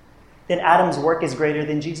 then Adam's work is greater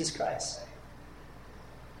than Jesus Christ.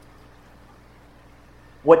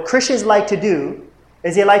 What Christians like to do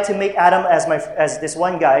is they like to make Adam, as this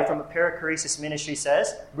one guy from a perichoresis ministry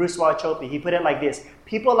says, Bruce Wachopi, he put it like this.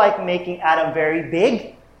 People like making Adam very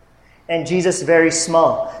big and Jesus very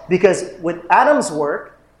small. Because with Adam's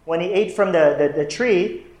work, when he ate from the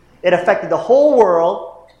tree, it affected the whole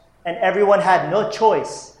world and everyone had no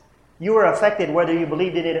choice. You were affected whether you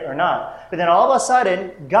believed in it or not. But then all of a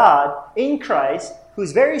sudden, God in Christ,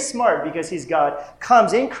 who's very smart because He's God,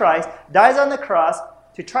 comes in Christ, dies on the cross,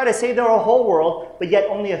 to try to save the whole world, but yet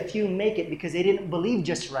only a few make it because they didn't believe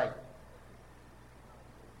just right.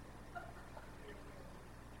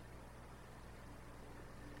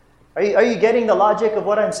 Are you getting the logic of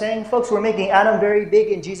what I'm saying, folks? We're making Adam very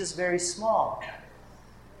big and Jesus very small.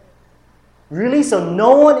 Really? So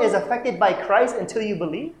no one is affected by Christ until you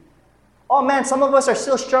believe? Oh man, some of us are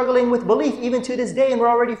still struggling with belief even to this day, and we're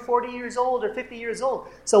already 40 years old or 50 years old.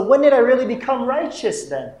 So when did I really become righteous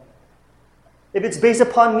then? If it's based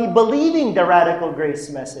upon me believing the radical grace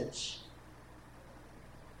message.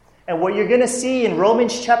 And what you're going to see in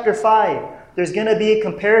Romans chapter 5, there's going to be a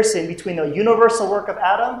comparison between the universal work of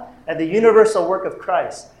Adam and the universal work of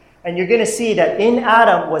Christ. And you're going to see that in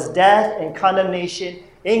Adam was death and condemnation.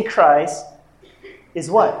 In Christ is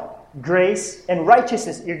what? Grace and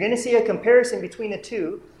righteousness. You're going to see a comparison between the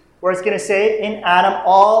two, where it's going to say, in Adam,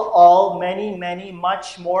 all, many, many,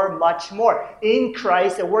 much more, much more. In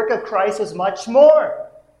Christ, the work of Christ was much more.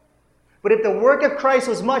 But if the work of Christ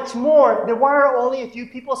was much more, then why are only a few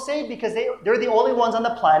people saved? Because they're the only ones on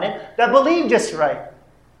the planet that believe just right.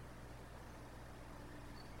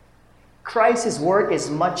 Christ's work is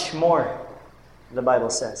much more, the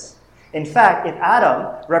Bible says. In fact, if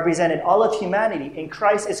Adam represented all of humanity, and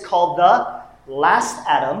Christ is called the last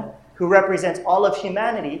Adam, who represents all of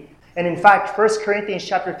humanity, and in fact, 1 Corinthians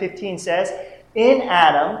chapter 15 says, in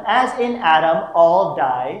Adam, as in Adam, all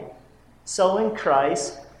die, so in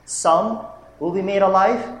Christ, some will be made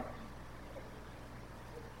alive.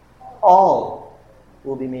 All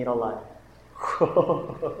will be made alive.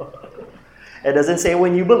 It doesn't say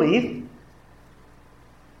when you believe.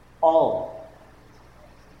 All.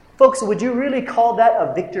 Folks, would you really call that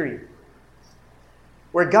a victory?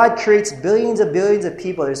 Where God creates billions of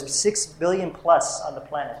people, there's 6 billion plus on the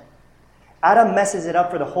planet. Adam messes it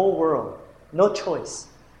up for the whole world. No choice.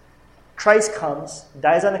 Christ comes,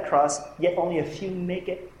 dies on the cross, yet only a few make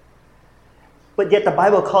it. But yet the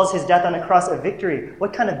Bible calls his death on the cross a victory.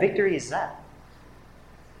 What kind of victory is that?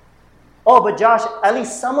 Oh, but Josh, at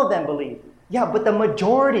least some of them believe. Yeah, but the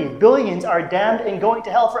majority, billions, are damned and going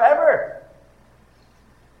to hell forever.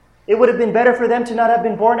 It would have been better for them to not have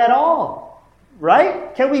been born at all.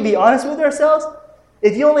 Right? Can we be honest with ourselves?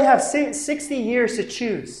 If you only have 60 years to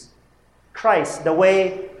choose Christ the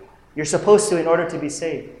way you're supposed to in order to be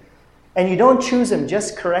saved, and you don't choose him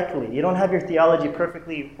just correctly, you don't have your theology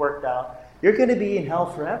perfectly worked out, you're going to be in hell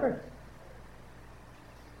forever.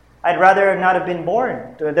 I'd rather not have been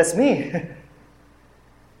born. That's me.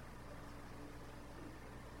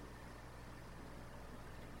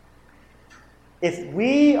 If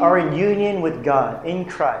we are in union with God in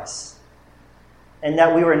Christ, and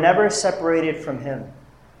that we were never separated from him,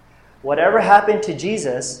 whatever happened to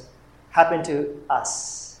Jesus happened to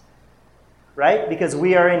us. Right? Because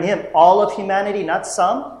we are in him. All of humanity, not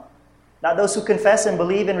some, not those who confess and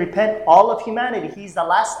believe and repent, all of humanity. He's the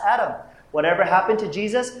last Adam. Whatever happened to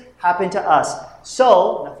Jesus happened to us.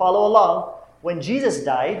 So, now follow along, when Jesus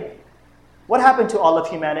died, what happened to all of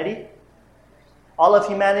humanity? All of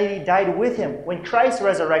humanity died with him. When Christ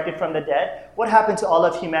resurrected from the dead, what happened to all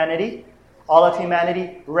of humanity? All of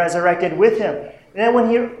humanity resurrected with him. And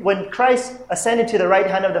then when Christ ascended to the right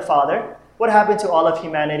hand of the Father, what happened to all of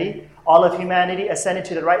humanity? All of humanity ascended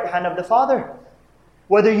to the right hand of the Father,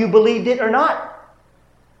 whether you believed it or not.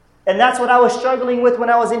 And that's what I was struggling with when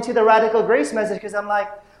I was into the radical grace message, because I'm like,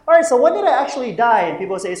 all right, so when did I actually die? And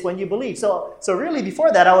people say it's when you believe. So really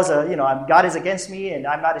before that, I was God is against me and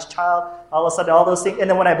I'm not his child. All of a sudden, all those things. And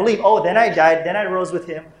then when I believe, oh, then I died, then I rose with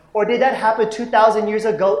him. Or did that happen 2,000 years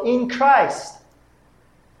ago in Christ?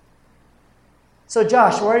 So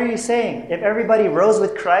Josh, what are you saying? If everybody rose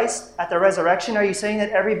with Christ at the resurrection, are you saying that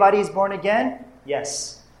everybody is born again?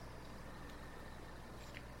 Yes.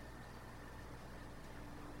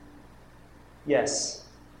 Yes.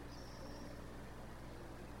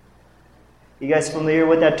 You guys familiar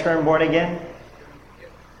with that term, born again?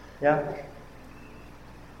 Yeah?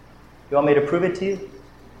 You want me to prove it to you?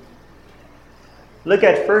 Look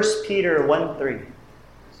at 1 Peter 1:3.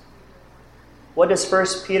 What does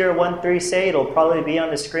 1 Peter 1:3 say? It'll probably be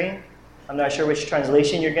on the screen. I'm not sure which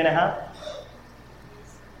translation you're going to have.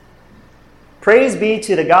 Praise be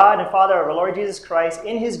to the God and Father of our Lord Jesus Christ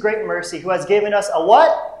in his great mercy, who has given us a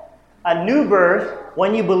what? A new birth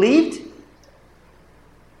when you believed?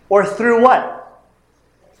 Or through what?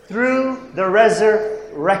 Through the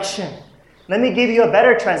resurrection. Let me give you a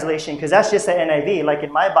better translation, because that's just the NIV, like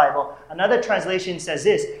in my Bible. Another translation says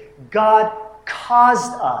this: God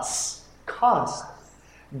caused us.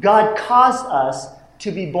 God caused us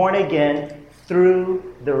to be born again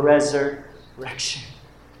through the resurrection.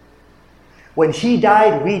 When he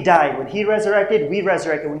died, we died. When he resurrected, we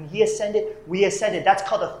resurrected. When he ascended, we ascended. That's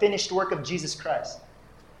called the finished work of Jesus Christ.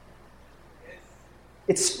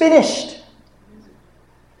 It's finished.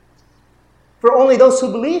 For only those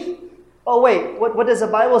who believe? Oh wait, what does the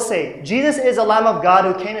Bible say? Jesus is a Lamb of God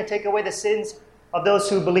who came to take away the sins of those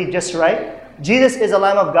who believe, just right. Jesus is a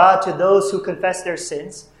Lamb of God to those who confess their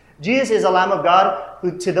sins. Jesus is a Lamb of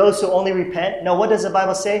God to those who only repent. No, what does the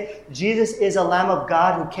Bible say? Jesus is a Lamb of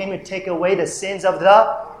God who came to take away the sins of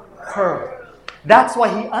the world. That's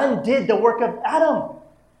why he undid the work of Adam.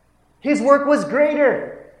 His work was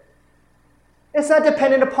greater. It's not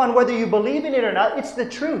dependent upon whether you believe in it or not. It's the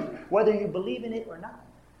truth, whether you believe in it or not.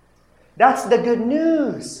 That's the good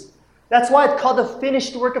news. That's why it's called the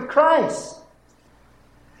finished work of Christ.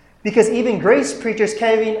 Because even grace preachers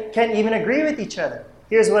can't even agree with each other.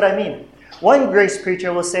 Here's what I mean. One grace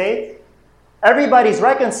preacher will say, everybody's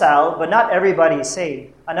reconciled, but not everybody is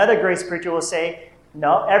saved. Another grace preacher will say,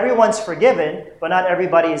 no, everyone's forgiven, but not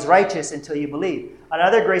everybody is righteous until you believe.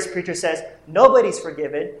 Another grace preacher says, nobody's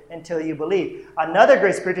forgiven until you believe. Another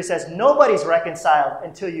grace preacher says, nobody's reconciled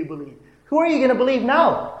until you believe. Who are you going to believe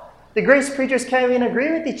now? The grace preachers can't even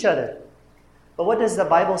agree with each other. But what does the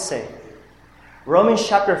Bible say? Romans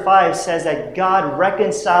chapter 5 says that God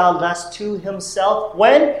reconciled us to himself.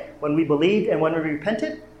 When? When we believed and when we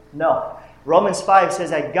repented? No. Romans 5 says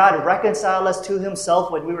that God reconciled us to himself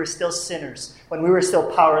when we were still sinners, when we were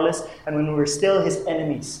still powerless, and when we were still his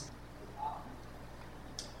enemies.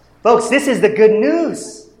 Folks, this is the good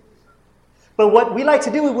news. But what we like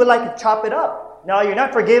to do, we like to chop it up. No, you're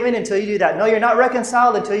not forgiven until you do that. No, you're not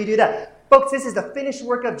reconciled until you do that. Folks, this is the finished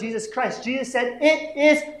work of Jesus Christ. Jesus said, it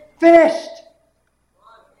is finished.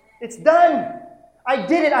 It's done. I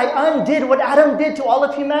did it. I undid what Adam did to all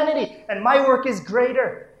of humanity. And my work is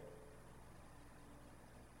greater.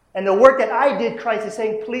 And the work that I did, Christ is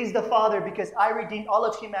saying, please the Father, because I redeemed all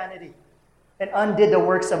of humanity and undid the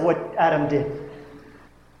works of what Adam did.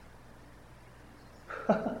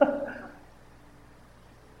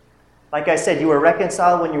 Like I said, you were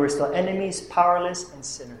reconciled when you were still enemies, powerless, and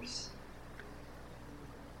sinners.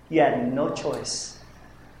 You had no choice.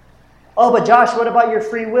 Oh, but Josh, what about your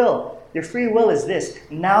free will? Your free will is this.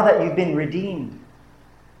 Now that you've been redeemed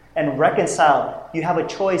and reconciled, you have a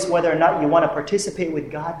choice whether or not you want to participate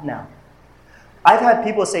with God now. I've had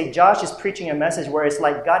people say, Josh is preaching a message where it's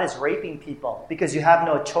like God is raping people because you have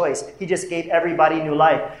no choice. He just gave everybody new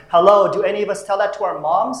life. Hello, do any of us tell that to our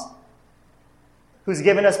moms who's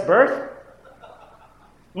given us birth?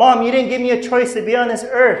 Mom, you didn't give me a choice to be on this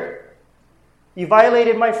earth. You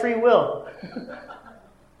violated my free will.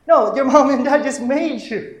 No, your mom and dad just made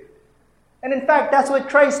you. And in fact, that's what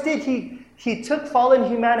Christ did. He took fallen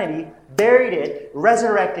humanity, buried it,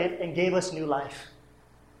 resurrected, and gave us new life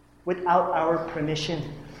without our permission.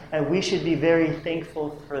 And we should be very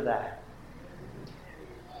thankful for that.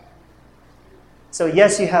 So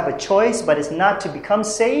yes, you have a choice, but it's not to become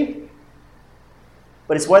saved,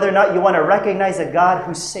 but it's whether or not you want to recognize a God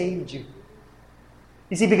who saved you.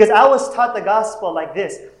 You see, because I was taught the gospel like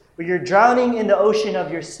this. When you're drowning in the ocean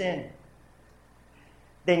of your sin,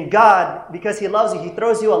 then God, because he loves you, he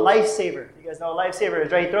throws you a lifesaver. You guys know what a lifesaver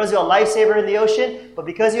is, right? He throws you a lifesaver in the ocean, but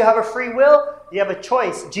because you have a free will, you have a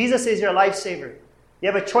choice. Jesus is your lifesaver.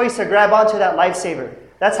 You have a choice to grab onto that lifesaver.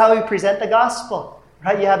 That's how we present the gospel,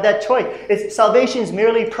 right? You have that choice. Salvation is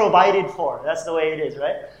merely provided for. That's the way it is,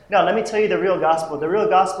 right? Now, let me tell you the real gospel. The real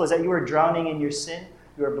gospel is that you were drowning in your sin.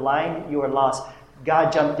 You were blind. You were lost.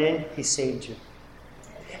 God jumped in. He saved you.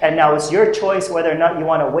 And now it's your choice whether or not you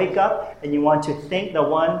want to wake up and you want to thank the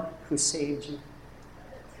one who saved you.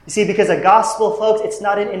 You see, because the gospel, folks, it's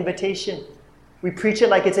not an invitation. We preach it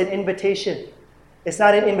like it's an invitation. It's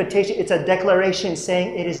not an invitation. It's a declaration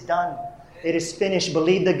saying it is done. It is finished.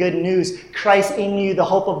 Believe the good news. Christ in you, the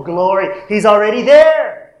hope of glory. He's already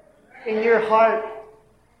there in your heart.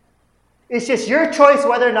 It's just your choice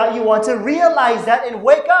whether or not you want to realize that and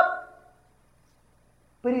wake up.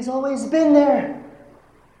 But he's always been there.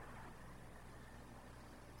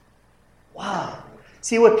 Wow.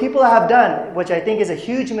 See, what people have done, which I think is a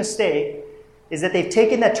huge mistake, is that they've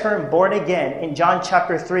taken that term born again in John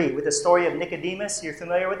chapter 3 with the story of Nicodemus. You're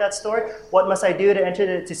familiar with that story? What must I do to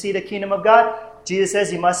enter to see the kingdom of God? Jesus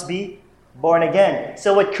says you must be born again.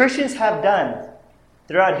 So what Christians have done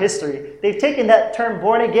throughout history, they've taken that term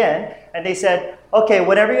born again and they said, okay,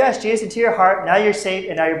 whenever you ask Jesus into your heart, now you're saved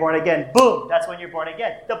and now you're born again. Boom, that's when you're born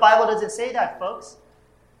again. The Bible doesn't say that, folks.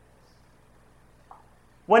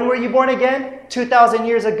 When were you born again? 2,000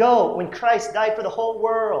 years ago, when Christ died for the whole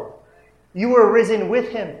world. You were risen with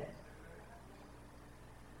him.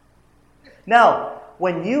 Now,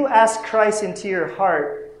 when you ask Christ into your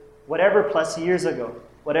heart, whatever plus years ago,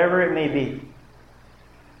 whatever it may be,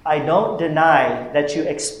 I don't deny that you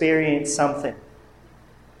experienced something.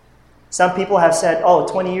 Some people have said,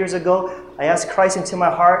 20 years ago, I asked Christ into my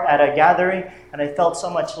heart at a gathering, and I felt so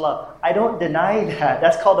much love. I don't deny that.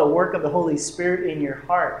 That's called the work of the Holy Spirit in your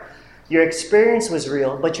heart. Your experience was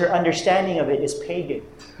real, but your understanding of it is pagan.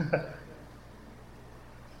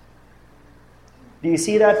 Do you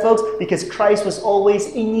see that, folks? Because Christ was always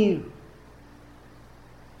in you.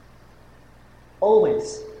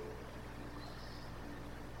 Always.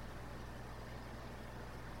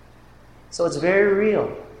 So it's very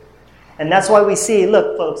real. And that's why we see,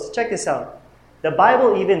 look, folks, check this out. The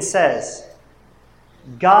Bible even says,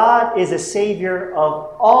 God is a Savior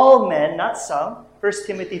of all men, not some. 1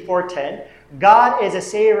 Timothy 4:10. God is a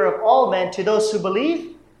Savior of all men to those who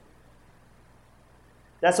believe.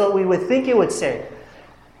 That's what we would think it would say.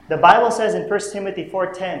 The Bible says in 1 Timothy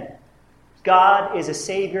 4:10, God is a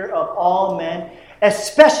Savior of all men,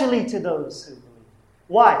 especially to those who believe.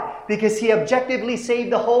 Why? Because He objectively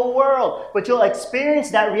saved the whole world. But you'll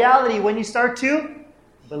experience that reality when you start to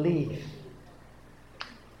believe.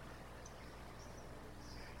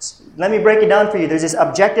 Let me break it down for you. There's this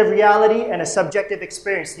objective reality and a subjective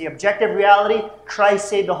experience. The objective reality, Christ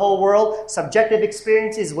saved the whole world. Subjective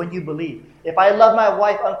experience is when you believe. If I love my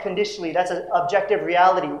wife unconditionally, that's an objective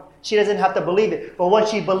reality. She doesn't have to believe it. But when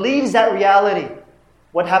she believes that reality,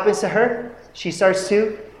 what happens to her? She starts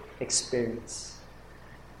to experience.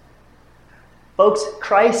 Folks,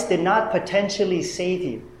 Christ did not potentially save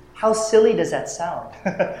you. How silly does that sound?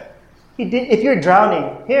 He did. If you're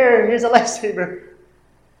drowning, here's a lifesaver.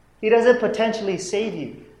 He doesn't potentially save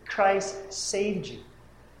you. Christ saved you.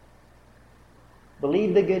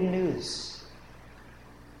 Believe the good news.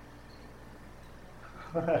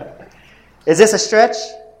 Is this a stretch?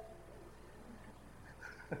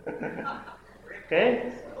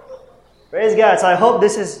 Okay. Praise God. So I hope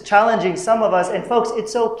this is challenging some of us. And folks,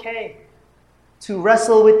 it's okay to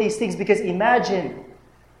wrestle with these things, because imagine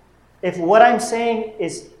if what I'm saying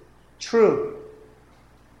is true.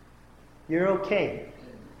 You're okay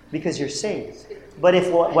because you're saved. But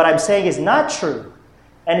if what I'm saying is not true,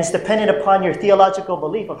 and it's dependent upon your theological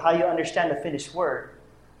belief of how you understand the finished word,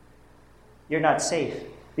 you're not safe.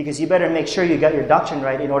 Because you better make sure you got your doctrine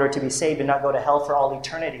right in order to be saved and not go to hell for all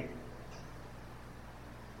eternity.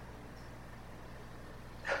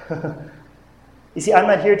 You see, I'm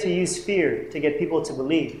not here to use fear to get people to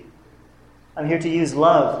believe. I'm here to use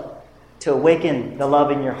love to awaken the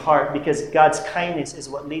love in your heart, because God's kindness is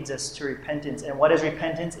what leads us to repentance. And what is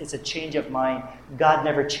repentance? It's a change of mind. God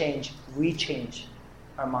never changed. We change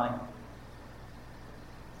our mind.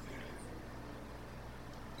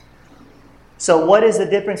 So what is the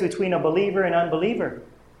difference between a believer and unbeliever?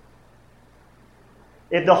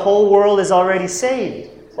 If the whole world is already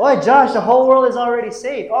saved. Oh, Josh, the whole world is already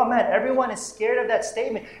saved. Oh man, everyone is scared of that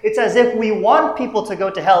statement. It's as if we want people to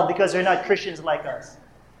go to hell because they're not Christians like us.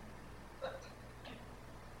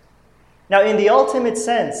 Now, in the ultimate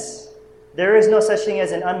sense, there is no such thing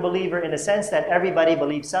as an unbeliever in the sense that everybody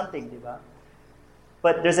believes something, diba?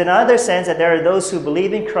 But there's another sense that there are those who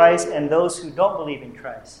believe in Christ and those who don't believe in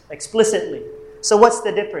Christ, explicitly. So what's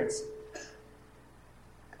the difference?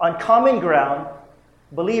 On common ground,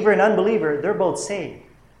 believer and unbeliever, they're both saved.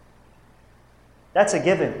 That's a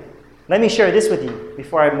given. Let me share this with you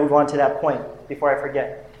before I move on to that point, before I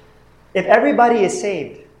forget. If everybody is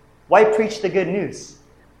saved, why preach the good news?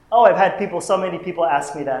 Oh, I've had so many people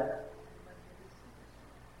ask me that.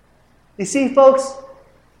 You see, folks,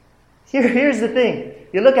 here's the thing.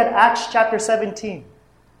 You look at Acts chapter 17.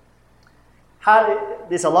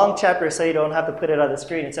 It's a long chapter, so you don't have to put it on the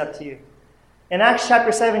screen. It's up to you. In Acts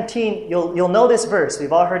chapter 17, you'll know this verse.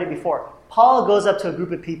 We've all heard it before. Paul goes up to a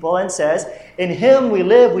group of people and says, "In Him we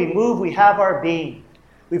live, we move, we have our being."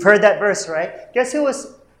 We've heard that verse, right? Guess who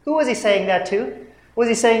was he saying that to? Was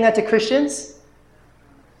he saying that to Christians?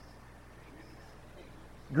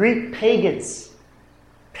 Greek pagans.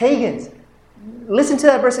 Pagans. Listen to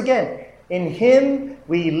that verse again. In Him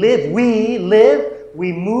we live,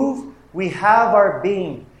 we move, we have our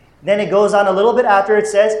being. Then it goes on a little bit after, it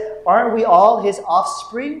says, aren't we all His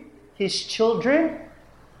offspring, His children?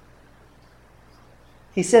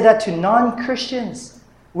 He said that to non-Christians.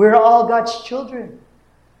 We're all God's children.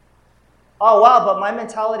 Oh, wow, but my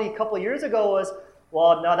mentality a couple years ago was,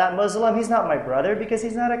 well, no, that Muslim, he's not my brother because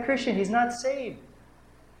he's not a Christian. He's not saved.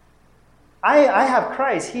 I have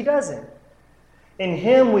Christ. He doesn't. In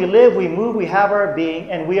Him we live, we move, we have our being,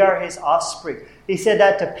 and we are His offspring. He said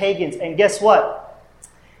that to pagans. And guess what?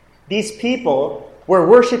 These people were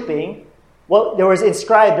worshiping there was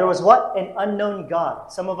inscribed. There was what? An unknown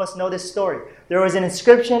God. Some of us know this story. There was an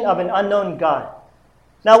inscription of an unknown God.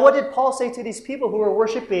 Now, what did Paul say to these people who were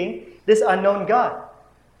worshiping this unknown God?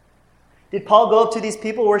 Did Paul go up to these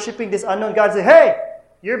people worshiping this unknown God and say, hey,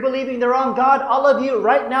 you're believing the wrong God? All of you,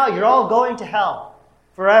 right now, you're all going to hell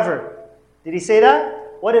forever. Did he say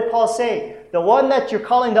that? What did Paul say? The one that you're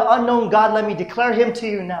calling the unknown God, let me declare him to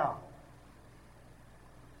you now.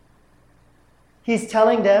 He's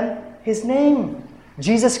telling them his name,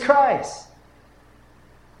 Jesus Christ.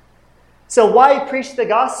 So why preach the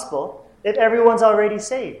gospel if everyone's already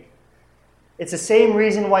saved? It's the same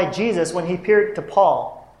reason why Jesus, when he appeared to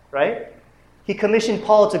Paul, right? He commissioned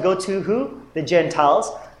Paul to go to who? The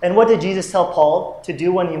Gentiles. And what did Jesus tell Paul to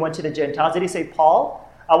do when he went to the Gentiles? Did he say, Paul,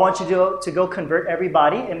 I want you to go convert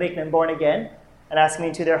everybody and make them born again and ask me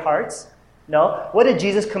into their hearts? No. What did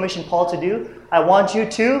Jesus commission Paul to do? I want you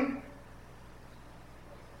to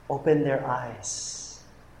open their eyes.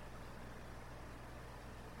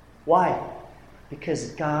 Why?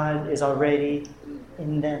 Because God is already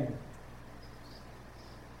in them.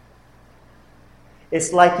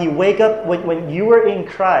 It's like you wake up, when you were in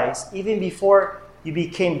Christ, even before you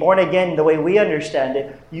became born again the way we understand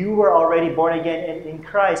it, you were already born again in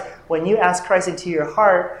Christ. When you asked Christ into your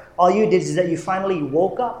heart, all you did is that you finally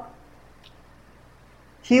woke up.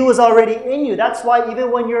 He was already in you. That's why even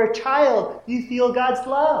when you're a child, you feel God's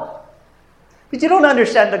love. But you don't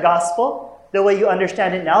understand the gospel the way you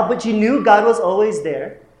understand it now, but you knew God was always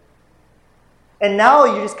there. And now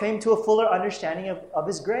you just came to a fuller understanding of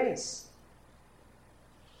His grace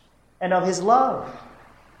and of His love.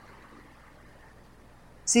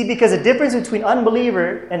 See, because the difference between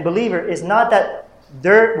unbeliever and believer is not that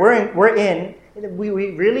we're in. We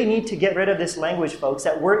really need to get rid of this language, folks,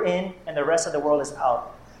 that we're in and the rest of the world is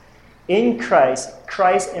out. In Christ,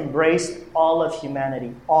 Christ embraced all of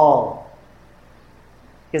humanity, all.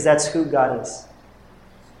 Because that's who God is.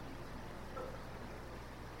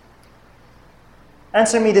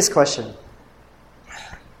 Answer me this question.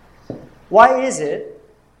 Why is it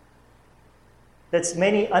that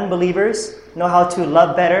many unbelievers know how to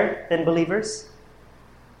love better than believers?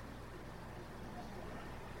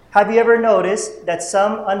 Have you ever noticed that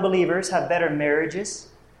some unbelievers have better marriages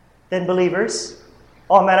than believers?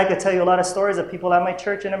 Oh man, I could tell you a lot of stories of people at my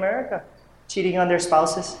church in America cheating on their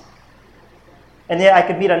spouses. And yet I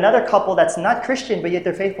could meet another couple that's not Christian, but yet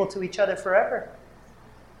they're faithful to each other forever.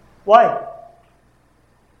 Why?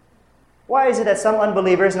 Why is it that some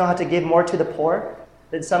unbelievers know how to give more to the poor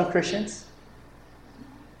than some Christians?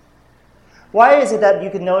 Why is it that you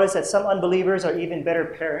can notice that some unbelievers are even better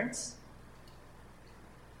parents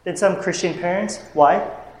than some Christian parents? Why?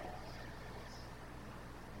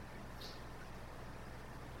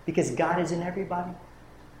 Because God is in everybody.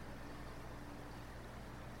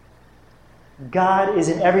 God is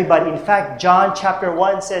in everybody. In fact, John chapter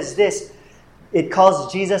 1 says this. It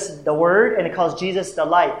calls Jesus the Word and it calls Jesus the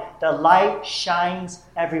light. The light shines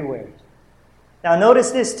everywhere. Now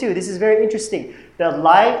notice this too. This is very interesting. The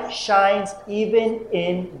light shines even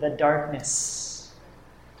in the darkness.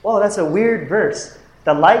 Whoa, that's a weird verse.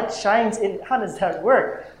 The light shines in... How does that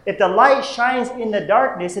work? If the light shines in the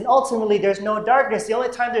darkness, and ultimately there's no darkness, the only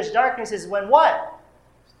time there's darkness is when what?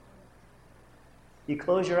 You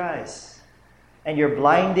close your eyes. And you're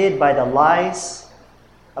blinded by the lies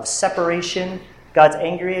of separation. God's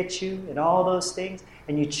angry at you and all those things.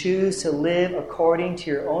 And you choose to live according to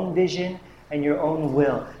your own vision and your own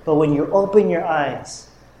will. But when you open your eyes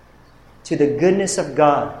to the goodness of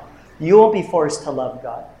God, you won't be forced to love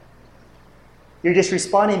God. You're just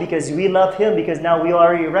responding because we love Him, because now we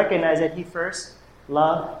already recognize that He first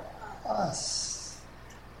loved us.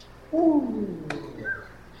 Ooh.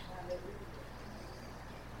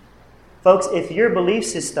 Folks, if your belief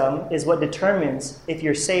system is what determines if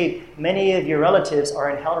you're saved, many of your relatives are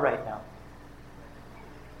in hell right now.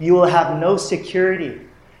 You will have no security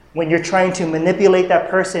when you're trying to manipulate that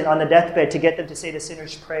person on the deathbed to get them to say the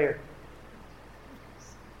sinner's prayer.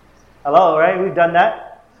 Hello, right? We've done that.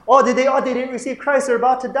 They didn't receive Christ. They're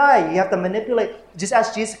about to die. You have to manipulate. Just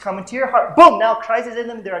ask Jesus to come into your heart. Boom! Now Christ is in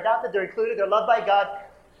them. They're adopted. They're included. They're loved by God.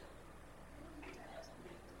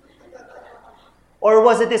 Or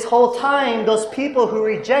was it this whole time those people who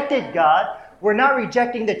rejected God were not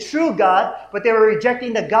rejecting the true God, but they were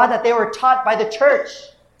rejecting the God that they were taught by the church?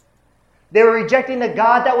 They were rejecting the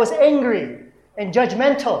God that was angry and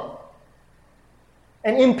judgmental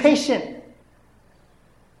and impatient.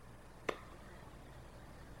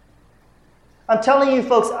 I'm telling you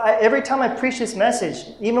folks, every time I preach this message,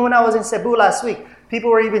 even when I was in Cebu last week, people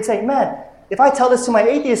were even saying, man, if I tell this to my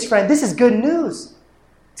atheist friend, this is good news.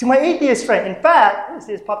 To my atheist friend. In fact,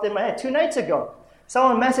 this popped in my head 2 nights ago.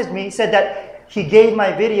 Someone messaged me, said that he gave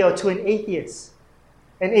my video to an atheist.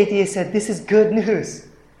 An atheist said, this is good news.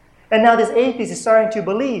 And now this atheist is starting to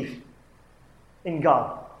believe in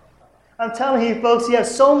God. I'm telling you, folks, you have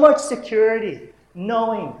so much security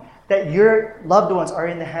knowing that your loved ones are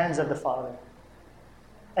in the hands of the Father.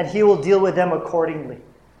 And He will deal with them accordingly.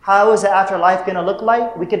 How is the afterlife going to look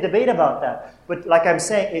like? We could debate about that. But like I'm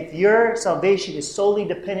saying, if your salvation is solely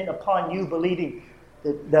dependent upon you believing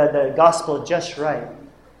the gospel just right,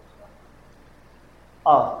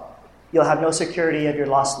 you'll have no security of your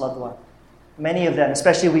lost loved one. Many of them,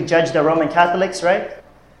 especially we judge the Roman Catholics, right?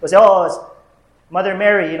 We say, it's Mother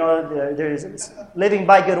Mary, there's living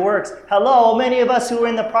by good works. Hello, many of us who were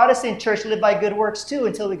in the Protestant church lived by good works too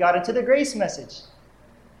until we got into the grace message.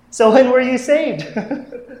 So when were you saved?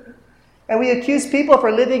 And we accuse people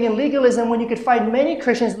for living in legalism when you could find many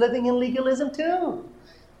Christians living in legalism too.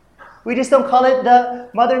 We just don't call it the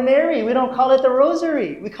Mother Mary. We don't call it the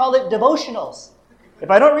Rosary. We call it devotionals. If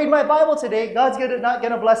I don't read my Bible today, God's not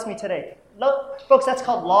going to bless me today. Look, folks, that's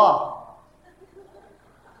called law.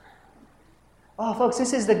 Folks,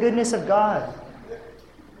 this is the goodness of God.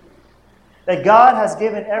 That God has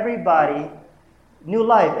given everybody new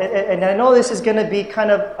life. And I know this is going to be kind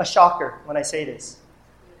of a shocker when I say this.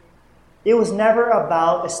 It was never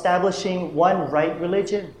about establishing one right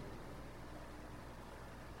religion.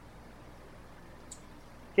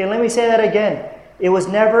 Okay, let me say that again. It was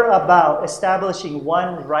never about establishing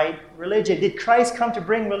one right religion. Did Christ come to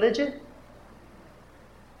bring religion?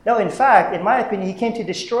 No, in fact, in my opinion, He came to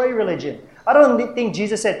destroy religion. I don't think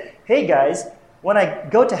Jesus said, hey guys, when I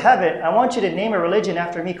go to heaven, I want you to name a religion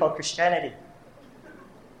after me called Christianity.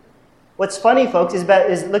 What's funny, folks,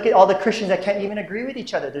 is look at all the Christians that can't even agree with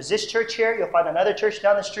each other. There's this church here. You'll find another church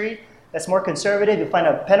down the street that's more conservative. You'll find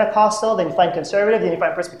a Pentecostal, then you find conservative, then you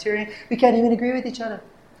find Presbyterian. We can't even agree with each other.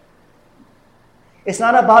 It's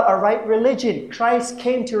not about a right religion. Christ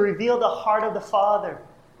came to reveal the heart of the Father.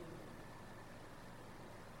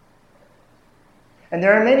 And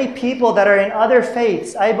there are many people that are in other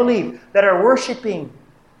faiths, I believe, that are worshiping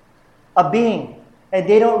a being, and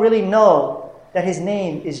they don't really know that His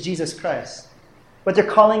name is Jesus Christ. But they're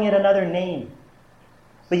calling it another name.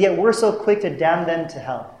 But yet we're so quick to damn them to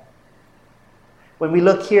hell. When we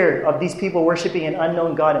look here of these people worshiping an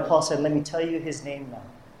unknown God, and Paul said, let me tell you His name now.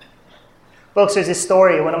 Folks, there's this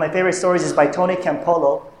story. One of my favorite stories is by Tony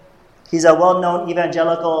Campolo. He's a well-known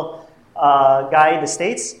evangelical guy in the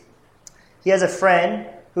States. He has a friend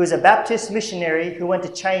who is a Baptist missionary who went to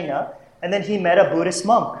China, and then he met a Buddhist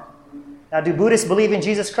monk. Now, do Buddhists believe in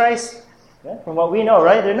Jesus Christ? Yeah, from what we know,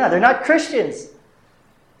 right? They're not. They're not Christians.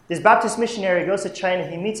 This Baptist missionary goes to China.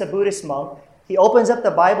 He meets a Buddhist monk. He opens up the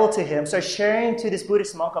Bible to him, starts sharing to this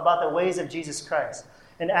Buddhist monk about the ways of Jesus Christ.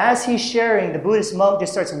 And as he's sharing, the Buddhist monk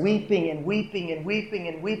just starts weeping and weeping and weeping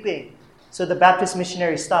and weeping. So the Baptist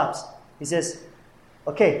missionary stops. He says,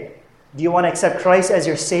 okay, do you want to accept Christ as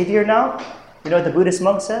your Savior now? You know what the Buddhist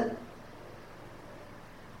monk said?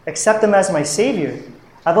 Accept Him as my Savior.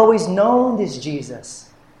 I've always known this Jesus.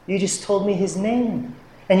 You just told me His name.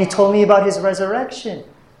 And you told me about His resurrection.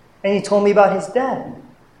 And you told me about His death.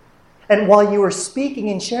 And while you were speaking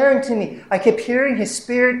and sharing to me, I kept hearing His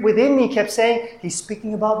Spirit within me kept saying, He's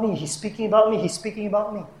speaking about me, He's speaking about me, He's speaking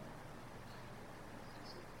about me.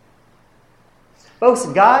 Folks,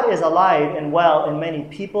 God is alive and well in many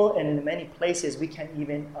people and in many places we can't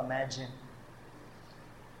even imagine.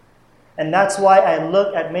 And that's why I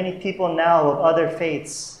look at many people now of other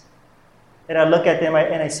faiths. And I look at them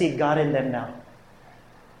and I see God in them now.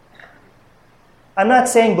 I'm not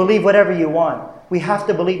saying believe whatever you want. We have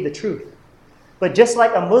to believe the truth. But just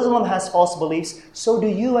like a Muslim has false beliefs, so do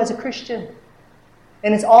you as a Christian.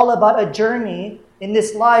 And it's all about a journey in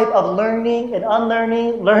this life of learning and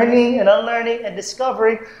unlearning, learning and unlearning, and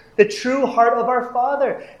discovering the true heart of our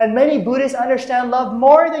Father. And many Buddhists understand love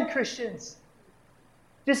more than Christians.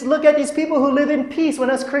 Just look at these people who live in peace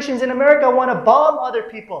when us Christians in America want to bomb other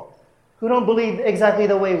people who don't believe exactly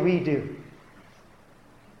the way we do.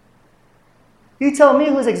 You tell me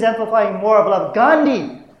who's exemplifying more of love.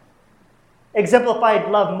 Gandhi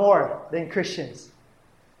exemplified love more than Christians.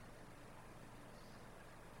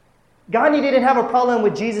 Gandhi didn't have a problem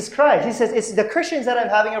with Jesus Christ. He says, it's the Christians that I'm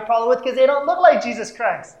having a problem with because they don't look like Jesus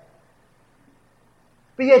Christ.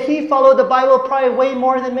 But yet he followed the Bible probably way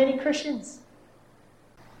more than many Christians.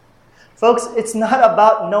 Folks, it's not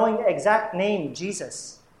about knowing the exact name,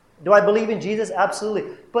 Jesus. Do I believe in Jesus?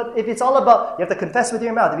 Absolutely. But if it's all about, you have to confess with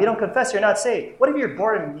your mouth. If you don't confess, you're not saved. What if you're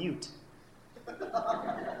born mute?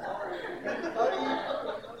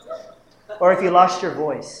 Or if you lost your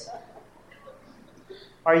voice?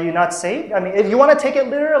 Are you not saved? I mean, if you want to take it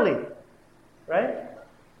literally, right?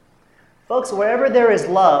 Folks, wherever there is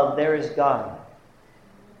love, there is God.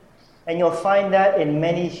 And you'll find that in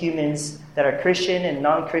many humans that are Christian and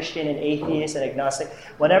non-Christian and atheist and agnostic.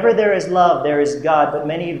 Whenever there is love, there is God, but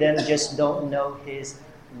many of them just don't know His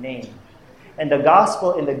name. And the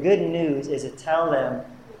gospel and the good news is to tell them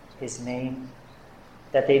His name,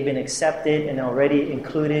 that they've been accepted and already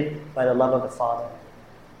included by the love of the Father.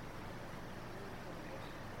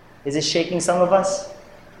 Is it shaking some of us?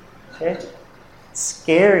 Okay. It's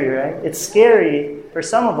scary, right? It's scary for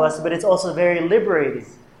some of us, but it's also very liberating.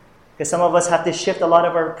 Because some of us have to shift a lot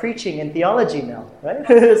of our preaching and theology now, right?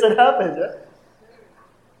 That's what happens, right?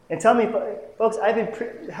 And tell me, folks,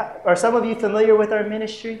 are some of you familiar with our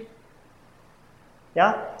ministry?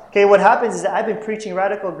 Yeah? Okay, what happens is that I've been preaching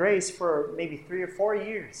radical grace for maybe 3 or 4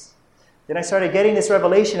 years. Then I started getting this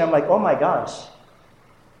revelation. I'm like, oh my gosh.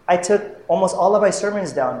 I took almost all of my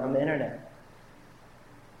sermons down from the internet.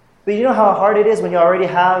 But you know how hard it is when you already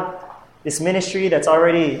have this ministry that's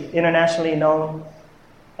already internationally known,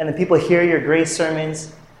 and then people hear your grace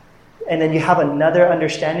sermons, and then you have another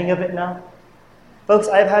understanding of it now? Folks,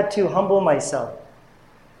 I've had to humble myself.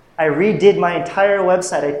 I redid my entire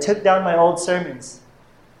website. I took down my old sermons.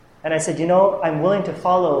 And I said, I'm willing to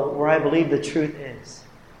follow where I believe the truth is.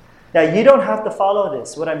 Now, you don't have to follow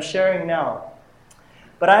this, what I'm sharing now.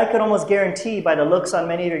 But I can almost guarantee by the looks on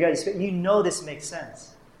many of your guys, this makes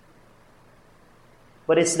sense.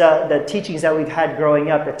 But it's the teachings that we've had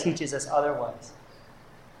growing up that teaches us otherwise.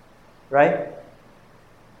 Right?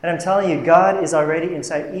 And I'm telling you, God is already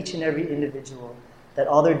inside each and every individual, that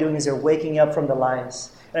all they're doing is they're waking up from the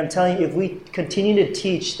lies. And I'm telling you, if we continue to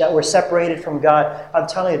teach that we're separated from God, I'm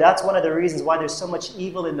telling you, that's one of the reasons why there's so much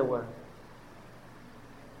evil in the world.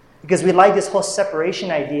 Because we like this whole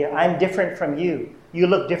separation idea. I'm different from you. You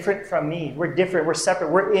look different from me. We're different. We're separate.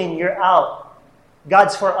 We're in. You're out.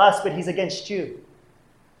 God's for us, but He's against you.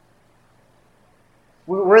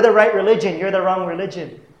 We're the right religion. You're the wrong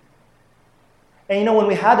religion. And when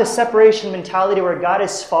we have this separation mentality where God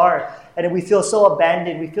is far, and we feel so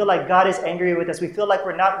abandoned, we feel like God is angry with us, we feel like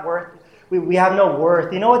we're not we have no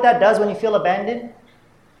worth. You know what that does when you feel abandoned?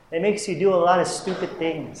 It makes you do a lot of stupid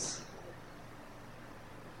things.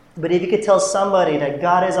 But if you could tell somebody that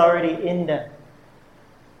God is already in them.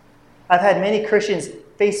 I've had many Christians,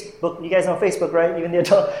 Facebook, you guys know Facebook, right? Even the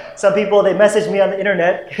adult, some people, they message me on the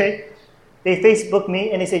internet, okay? They Facebook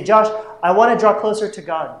me and they say, Josh, I want to draw closer to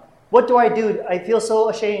God. What do? I feel so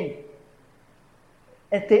ashamed.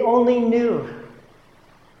 If they only knew.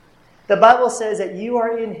 The Bible says that you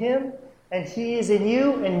are in Him and He is in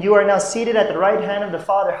you, and you are now seated at the right hand of the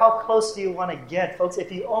Father. How close do you want to get, folks?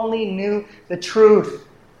 If you only knew the truth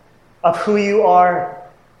of who you are.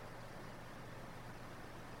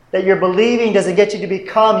 That your believing doesn't get you to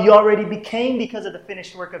become. You already became because of the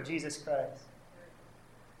finished work of Jesus Christ.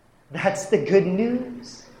 That's the good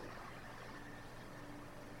news.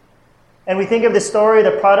 And we think of the story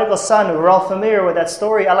of the prodigal son. We're all familiar with that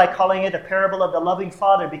story. I like calling it the parable of the loving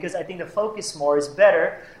father, because I think the focus more is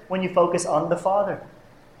better when you focus on the father.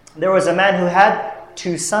 There was a man who had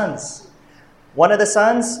 2 sons. One of the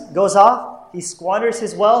sons goes off. He squanders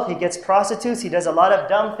his wealth. He gets prostitutes. He does a lot of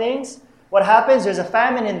dumb things. What happens? There's a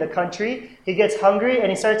famine in the country. He gets hungry and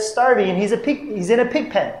he starts starving, and he's in a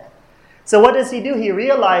pig pen. So what does he do? He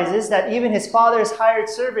realizes that even his father's hired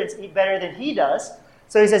servants eat better than he does.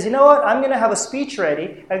 So he says, you know what? I'm going to have a speech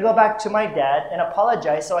ready and go back to my dad and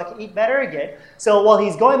apologize so I can eat better again. So while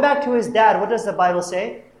he's going back to his dad, what does the Bible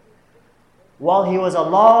say? While he was a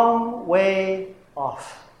long way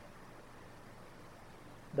off,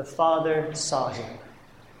 the father saw him.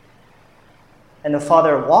 And the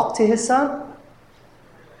father walked to his son.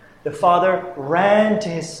 The father ran to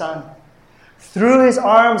his son, threw his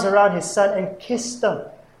arms around his son and kissed him.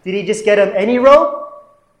 Did he just get him any robe?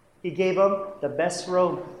 He gave him the best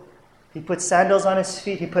robe. He put sandals on his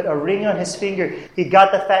feet. He put a ring on his finger. He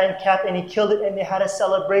got the fattened calf and he killed it, and they had a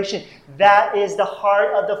celebration. That is the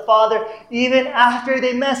heart of the Father, even after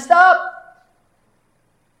they messed up.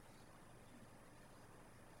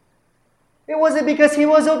 It wasn't because he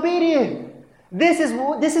was obedient. This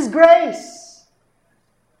is grace.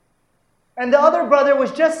 And the other brother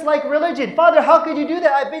was just like religion. Father, how could you do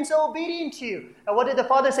that? I've been so obedient to you. And what did the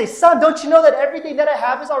father say? Son, don't you know that everything that I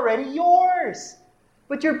have is already yours?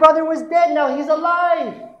 But your brother was dead, now he's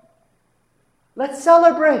alive. Let's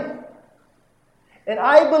celebrate. And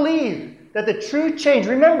I believe that the true change,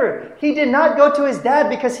 remember, he did not go to his dad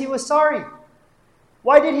because he was sorry.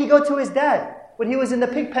 Why did he go to his dad when he was in the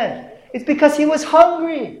pig pen? It's because he was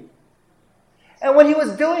hungry. And when he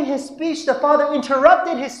was doing his speech, the father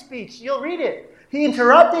interrupted his speech. You'll read it. He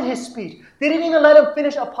interrupted his speech. They didn't even let him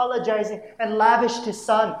finish apologizing and lavished his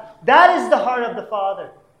son. That is the heart of the Father.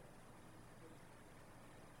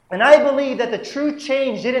 And I believe that the true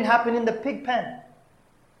change didn't happen in the pig pen.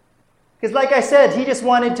 Because like I said, he just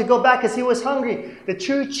wanted to go back because he was hungry. The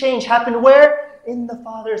true change happened where? In the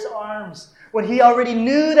Father's arms. When he already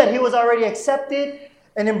knew that he was already accepted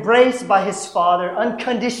and embraced by his Father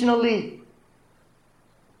unconditionally.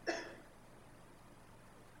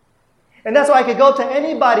 And that's why I could go to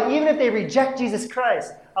anybody, even if they reject Jesus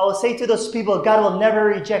Christ. I will say to those people, God will never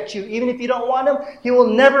reject you. Even if you don't want him, he will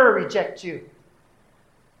never reject you.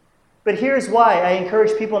 But here's why I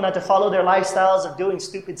encourage people not to follow their lifestyles of doing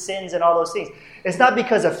stupid sins and all those things. It's not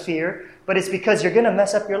because of fear, but it's because you're going to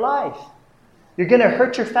mess up your life. You're going to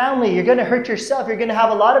hurt your family. You're going to hurt yourself. You're going to have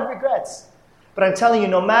a lot of regrets. But I'm telling you,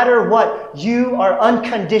 no matter what, you are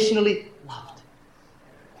unconditionally loved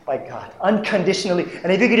by God. Unconditionally.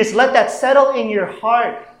 And if you could just let that settle in your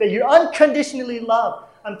heart, that you're unconditionally loved,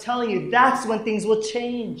 I'm telling you, that's when things will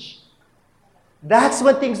change. That's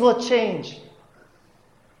when things will change.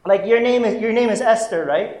 Like your name is Esther,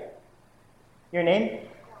 right? Your name?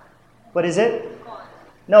 What is it?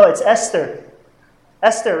 No, it's Esther.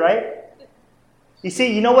 Esther, right? You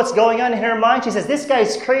see, you know what's going on in her mind? She says, this guy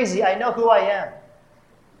is crazy. I know who I am.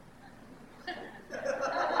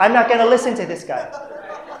 I'm not going to listen to this guy.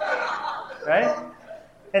 Right?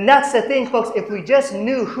 And that's the thing, folks. If we just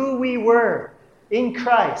knew who we were in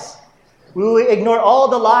Christ, we will ignore all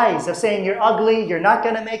the lies of saying you're ugly, you're not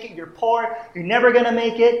going to make it, you're poor, you're never going to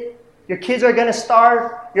make it, your kids are going to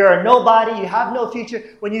starve, you're a nobody, you have no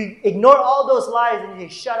future. When you ignore all those lies and you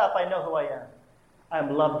say, shut up, I know who I am.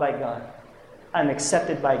 I'm loved by God. I'm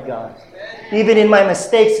accepted by God. Even in my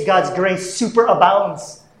mistakes, God's grace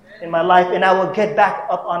superabounds in my life, and I will get back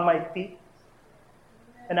up on my feet.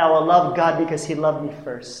 And I will love God because he loved me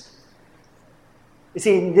first. You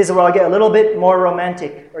see, this is where I'll get a little bit more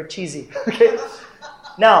romantic or cheesy. Okay?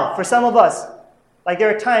 Now, for some of us, like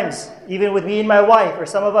there are times, even with me and my wife, or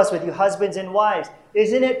some of us with you husbands and wives,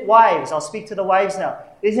 isn't it wives, I'll speak to the wives now,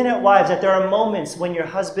 isn't it wives that there are moments when your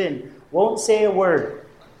husband won't say a word,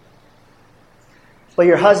 but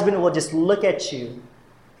your husband will just look at you,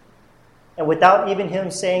 and without even him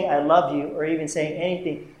saying, I love you, or even saying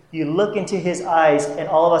anything, you look into his eyes, and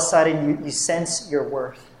all of a sudden you sense your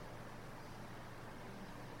worth.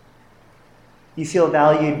 You feel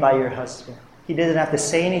valued by your husband. He doesn't have to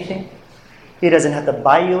say anything. He doesn't have to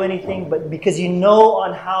buy you anything, but because you know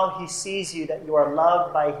on how he sees you that you are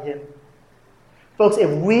loved by him. Folks, if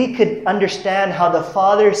we could understand how the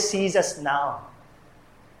Father sees us now,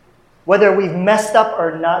 whether we've messed up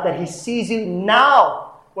or not, that he sees you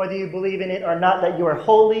now, whether you believe in it or not, that you are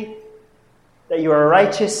holy, that you are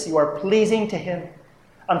righteous, you are pleasing to him.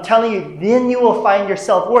 I'm telling you, then you will find your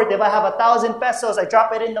self-worth. If I have 1,000 pesos, I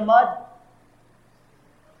drop it in the mud.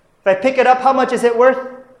 If I pick it up, how much is it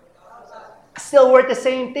worth? Still worth the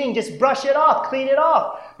same thing. Just brush it off, clean it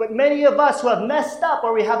off. But many of us who have messed up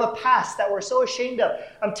or we have a past that we're so ashamed of,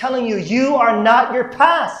 I'm telling you, you are not your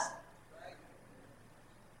past.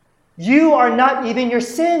 You are not even your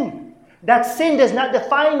sin. That sin does not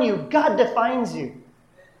define you. God defines you.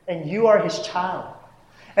 And you are his child.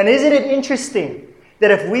 And isn't it interesting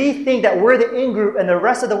that if we think that we're the in-group and the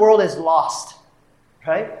rest of the world is lost,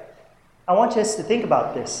 right? I want us to think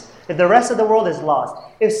about this. If the rest of the world is lost,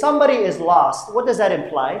 if somebody is lost, what does that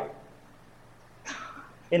imply?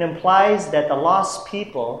 It implies that the lost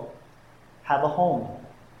people have a home.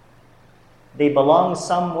 They belong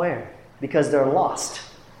somewhere because they're lost.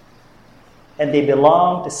 And they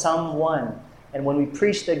belong to someone. And when we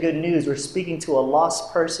preach the good news, we're speaking to a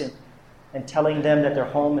lost person and telling them that their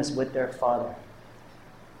home is with their Father.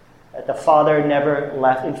 That the Father never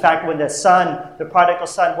left. In fact, when the son, the prodigal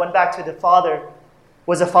son, went back to the Father,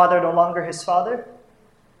 was the Father no longer his Father?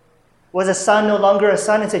 Was the son no longer a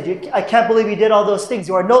son and said, I can't believe you did all those things.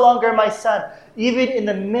 You are no longer my son. Even in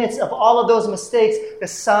the midst of all of those mistakes, the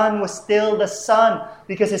son was still the son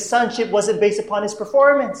because his sonship wasn't based upon his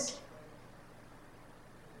performance.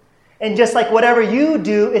 And just like whatever you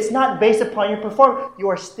do, it's not based upon your performance. You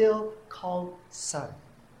are still called son.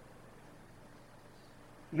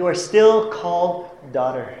 You are still called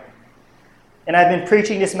daughter. And I've been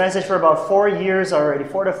preaching this message for about 4 years already,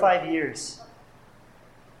 4 to 5 years.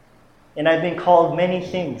 And I've been called many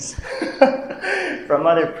things from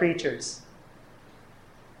other preachers.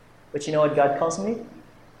 But you know what God calls me?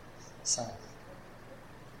 Son.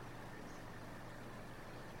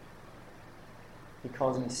 He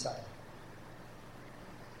calls me son.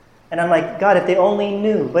 And I'm like, God, if they only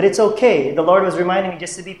knew. But it's okay. The Lord was reminding me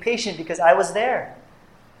just to be patient because I was there.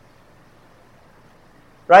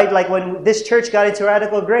 Right? Like when this church got into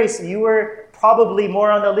Radical Grace, you were probably more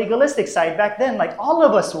on the legalistic side back then, like all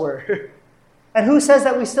of us were. And who says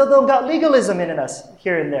that we still don't got legalism in us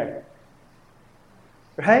here and there?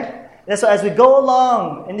 Right? And so as we go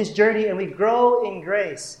along in this journey and we grow in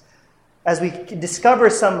grace, as we discover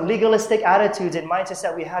some legalistic attitudes and mindsets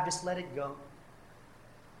that we have, just let it go.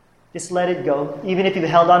 Just let it go. Even if you've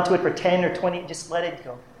held on to it for 10 or 20, just let it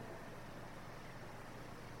go.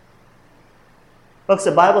 Folks,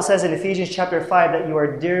 the Bible says in Ephesians chapter 5 that you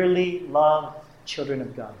are dearly loved children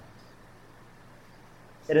of God.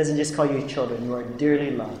 It doesn't just call you children. You are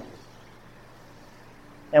dearly loved.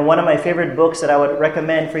 And one of my favorite books that I would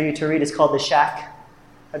recommend for you to read is called The Shack.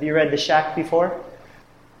 Have you read The Shack before?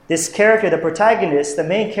 This character, the protagonist, the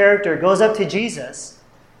main character, goes up to Jesus.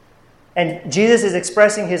 And Jesus is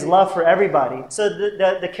expressing his love for everybody. So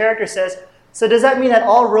the character says, so does that mean that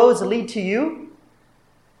all roads lead to you?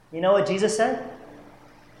 You know what Jesus said?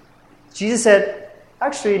 Jesus said,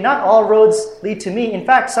 actually, not all roads lead to me. In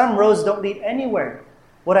fact, some roads don't lead anywhere.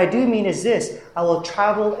 What I do mean is this: I will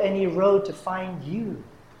travel any road to find you.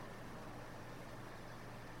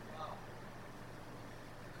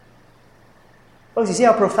 Folks, you see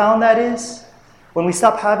how profound that is? When we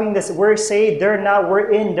stop having this, we're saved, they're not,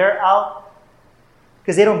 we're in, they're out.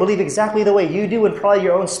 Because they don't believe exactly the way you do, and probably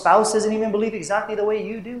your own spouse doesn't even believe exactly the way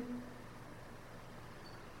you do.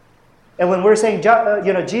 And when we're saying,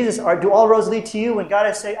 Jesus, do all roads lead to you? When God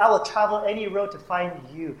is saying, I will travel any road to find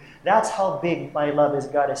you. That's how big my love is,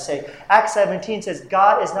 God is saying. Acts 17 says,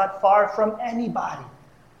 God is not far from anybody.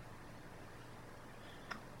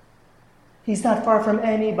 He's not far from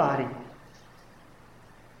anybody.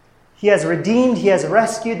 He has redeemed, He has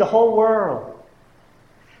rescued the whole world.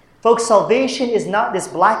 Folks, salvation is not this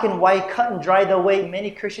black and white, cut and dry the way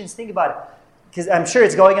many Christians think about it. Because I'm sure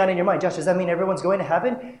it's going on in your mind. Josh, does that mean everyone's going to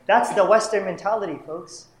heaven? That's the Western mentality,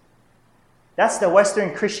 folks. That's the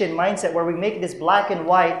Western Christian mindset where we make this black and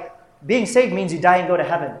white. Being saved means you die and go to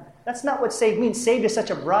heaven. That's not what saved means. Saved is such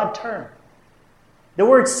a broad term. The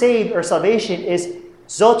word saved or salvation is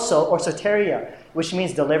zozo or soteria, which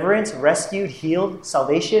means deliverance, rescued, healed,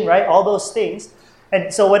 salvation, right? All those things.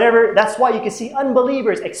 And so that's why you can see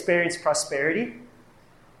unbelievers experience prosperity.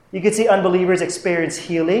 You can see unbelievers experience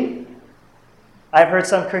healing. I've heard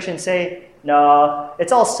some Christians say, no,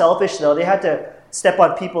 it's all selfish though. They had to step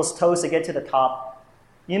on people's toes to get to the top.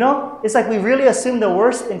 You know, it's like we really assume the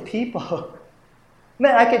worst in people.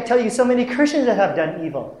 Man, I can tell you so many Christians that have done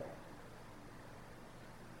evil.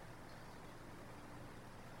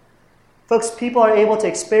 Folks, people are able to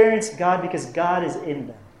experience God because God is in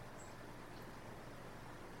them.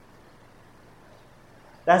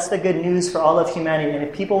 That's the good news for all of humanity. And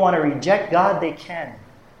if people want to reject God, they can.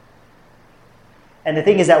 And the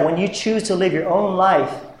thing is that when you choose to live your own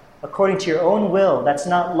life according to your own will, that's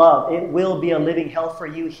not love. It will be a living hell for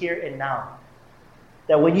you here and now.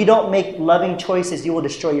 That when you don't make loving choices, you will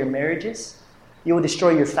destroy your marriages. You will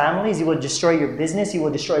destroy your families. You will destroy your business. You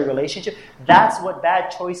will destroy your relationship. That's what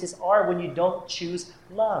bad choices are when you don't choose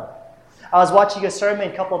love. I was watching a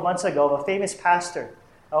sermon a couple of months ago of a famous pastor.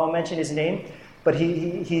 I won't mention his name, but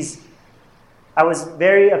I was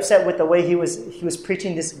very upset with the way he was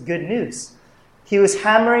preaching this good news. He was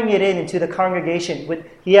hammering it into the congregation.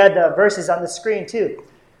 He had the verses on the screen too.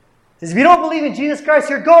 He says, if you don't believe in Jesus Christ,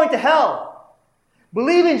 you're going to hell.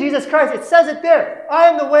 Believe in Jesus Christ. It says it there. I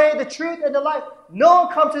am the way, the truth, and the life. No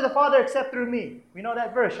one comes to the Father except through me. We know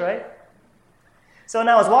that verse, right? So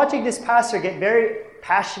now I was watching this pastor get very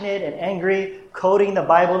passionate and angry, quoting the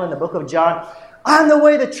Bible in the book of John. I'm the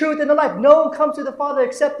way, the truth, and the life. No one comes to the Father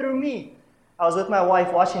except through me. I was with my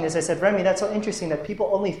wife watching this. I said, Remy, that's so interesting that people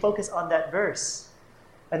only focus on that verse.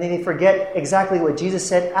 And then they forget exactly what Jesus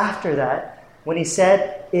said after that when He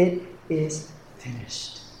said, it is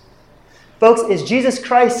finished. Folks, is Jesus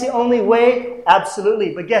Christ the only way?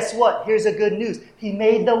 Absolutely. But guess what? Here's the good news. He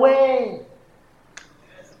made the way.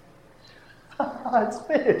 It's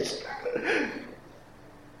finished.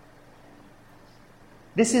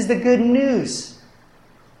 This is the good news.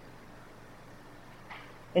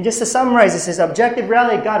 And just to summarize, this is objective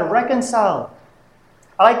reality. God reconciled.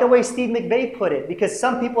 I like the way Steve McVeigh put it, because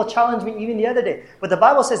some people challenged me even the other day. But the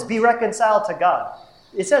Bible says, be reconciled to God.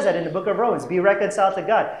 It says that in the book of Romans, be reconciled to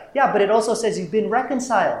God. Yeah, but it also says you've been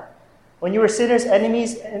reconciled when you were sinners,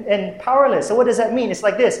 enemies, and powerless. So what does that mean? It's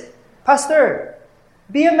like this. Pastor,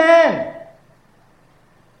 be a man.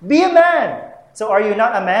 Be a man. So are you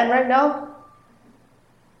not a man right now?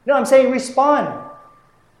 No, I'm saying respond.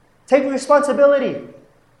 Take responsibility.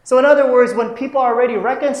 So in other words, when people are already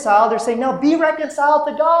reconciled, they're saying, now be reconciled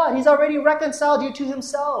to God. He's already reconciled you to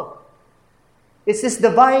Himself. It's this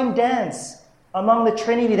divine dance among the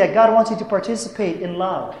Trinity that God wants you to participate in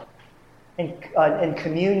love and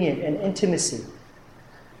communion and intimacy.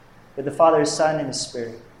 with the Father, Son, and the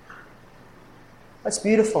Spirit. That's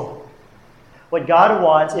beautiful. What God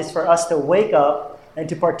wants is for us to wake up and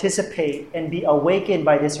to participate and be awakened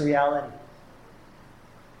by this reality.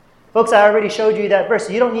 Folks, I already showed you that verse.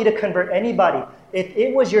 You don't need to convert anybody. If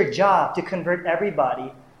it was your job to convert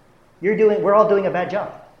everybody, we're all doing a bad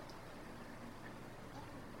job.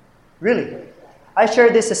 Really. I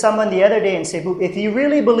shared this to someone the other day in Cebu. If you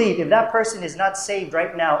really believe if that person is not saved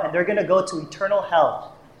right now and they're going to go to eternal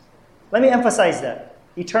hell, let me emphasize that.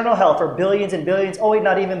 Eternal hell for billions and billions, oh wait,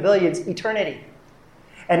 not even billions, eternity.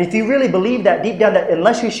 And if you really believe that deep down, that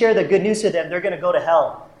unless you share the good news to them, they're going to go to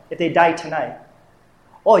hell if they die tonight.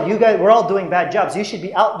 Oh, you guys, we're all doing bad jobs. You should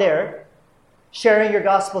be out there sharing your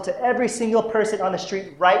gospel to every single person on the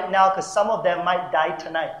street right now because some of them might die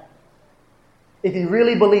tonight. If you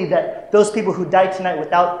really believe that those people who died tonight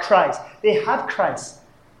without Christ, they have Christ.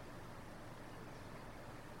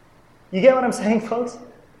 You get what I'm saying, folks?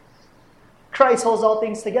 Christ holds all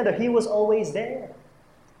things together. He was always there.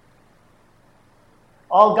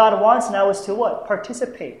 All God wants now is to what?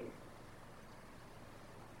 Participate.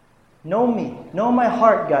 Know me. Know my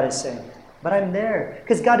heart, God is saying. But I'm there.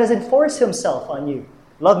 Because God doesn't force himself on you.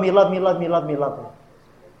 Love me, love me, love me, love me, love me.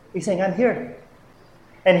 He's saying, I'm here.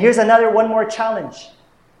 And here's one more challenge.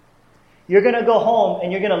 You're going to go home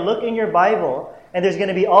and you're going to look in your Bible and there's going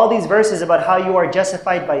to be all these verses about how you are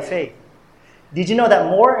justified by faith. Did you know that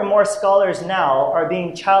more and more scholars now are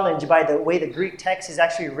being challenged by the way the Greek text is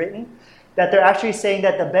actually written? That they're actually saying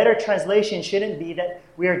that the better translation shouldn't be that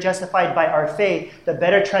we are justified by our faith. The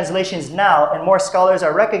better translations now, and more scholars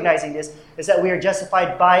are recognizing this, is that we are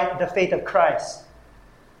justified by the faith of Christ.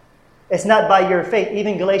 It's not by your faith.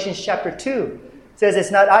 Even Galatians chapter 2 says,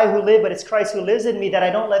 it's not I who live, but it's Christ who lives in me, that I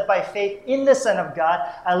don't live by faith in the Son of God.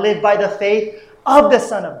 I live by the faith of the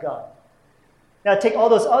Son of God. Now take all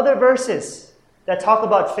those other verses that talk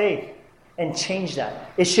about faith and change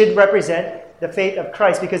that. It should represent the faith of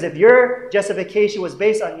Christ. Because if your justification was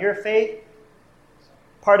based on your faith,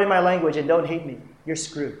 pardon my language and don't hate me, you're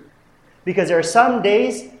screwed. Because there are some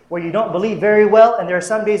days where you don't believe very well, and there are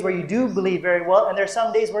some days where you do believe very well, and there are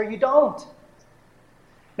some days where you don't.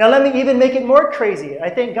 Now let me even make it more crazy. I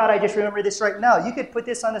thank God I just remember this right now. You could put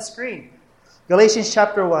this on the screen. Galatians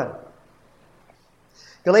chapter 1.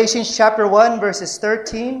 Galatians chapter 1, verses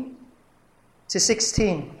 13 to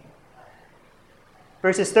 16.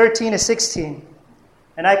 Verses 13 to 16.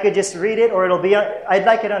 And I could just read it, or it'll be, I'd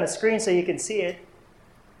like it on the screen so you can see it.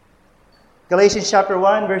 Galatians chapter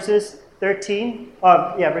 1, verses 13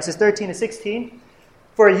 to 16.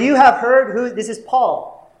 For you have heard this is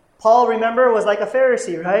Paul. Paul, remember, was like a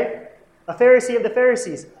Pharisee, right? A Pharisee of the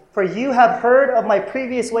Pharisees. For you have heard of my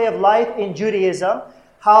previous way of life in Judaism,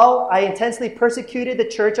 how I intensely persecuted the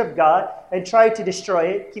church of God and tried to destroy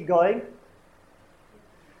it. Keep going.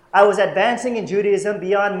 I was advancing in Judaism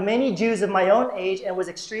beyond many Jews of my own age and was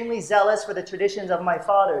extremely zealous for the traditions of my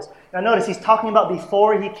fathers. Now notice, he's talking about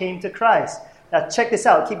before he came to Christ. Now check this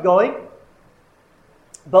out. Keep going.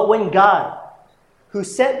 But when God, who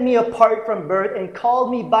set me apart from birth and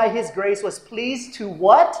called me by his grace, was pleased to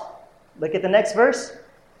what? Look at the next verse.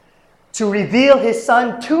 To reveal his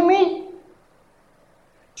Son to me.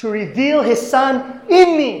 To reveal his Son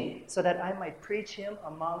in me, so that I might preach him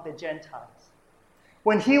among the Gentiles.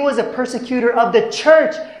 When he was a persecutor of the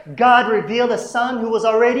church, God revealed a Son who was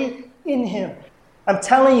already in him. I'm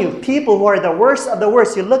telling you, people who are the worst of the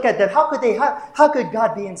worst, you look at them, how could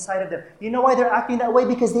God be inside of them? You know why they're acting that way?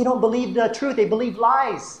 Because they don't believe the truth. They believe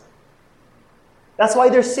lies. That's why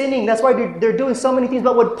they're sinning. That's why they're doing so many things.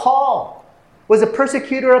 But when Paul was a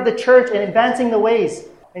persecutor of the church and advancing the ways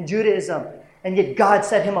in Judaism, and yet God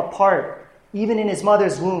set him apart, even in his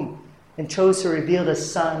mother's womb, and chose to reveal the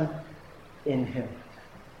Son in him.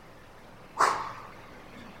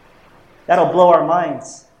 That'll blow our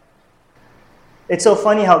minds. It's so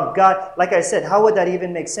funny how God, like I said, how would that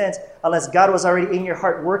even make sense unless God was already in your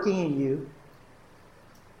heart working in you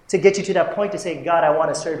to get you to that point to say, God, I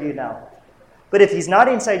want to serve you now. But if he's not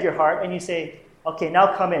inside your heart and you say, okay,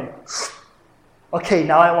 now come in. Okay,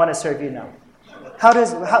 now I want to serve you now.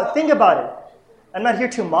 Think about it. I'm not here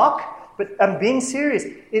to mock, but I'm being serious.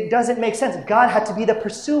 It doesn't make sense. God had to be the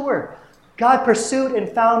pursuer. God pursued and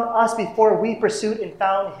found us before we pursued and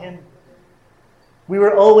found him. We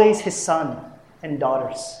were always his son and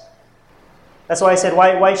daughters. That's why I said,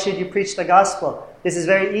 why should you preach the gospel? This is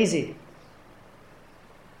very easy.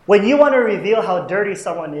 When you want to reveal how dirty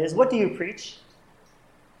someone is, what do you preach?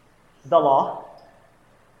 The law.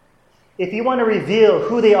 If you want to reveal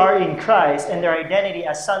who they are in Christ and their identity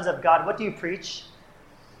as sons of God, what do you preach?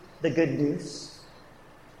 The good news.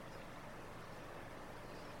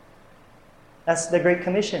 That's the Great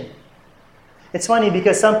Commission. It's funny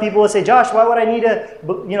because some people will say, Josh, why would I need to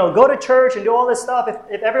go to church and do all this stuff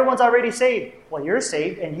if everyone's already saved? Well, you're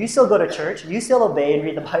saved and you still go to church. You still obey and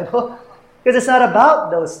read the Bible because it's not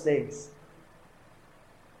about those things.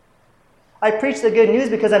 I preach the good news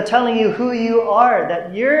because I'm telling you who you are,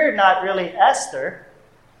 that you're not really Esther,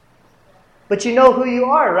 but you know who you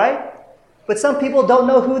are, right? But some people don't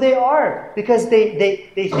know who they are because they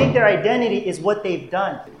think their identity is what they've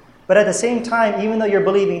done. But at the same time, even though you're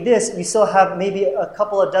believing this, you still have maybe a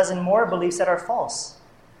couple of dozen more beliefs that are false.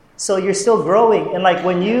 So you're still growing. And like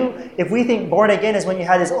if we think born again is when you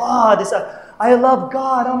had this, I love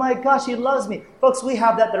God. Oh my gosh, He loves me. Folks, we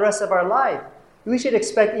have that the rest of our life. We should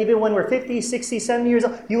expect even when we're 50, 60, 70 years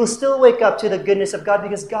old, you will still wake up to the goodness of God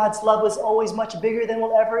because God's love was always much bigger than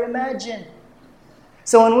we'll ever imagine.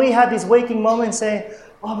 So when we have these waking moments saying,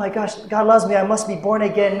 oh my gosh, God loves me, I must be born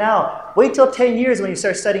again now. Wait till 10 years when you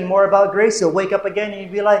start studying more about grace, you'll wake up again and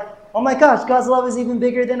you'll be like, oh my gosh, God's love is even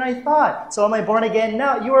bigger than I thought. So am I born again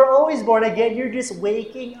now? You are always born again. You're just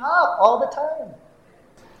waking up all the time.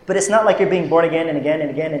 But it's not like you're being born again and again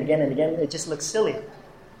and again and again and again. It just looks silly.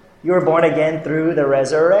 You were born again through the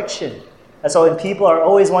resurrection. And so when people are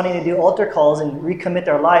always wanting to do altar calls and recommit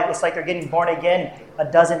their life, it's like they're getting born again a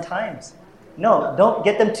dozen times. No, don't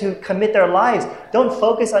get them to commit their lives. Don't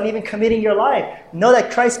focus on even committing your life. Know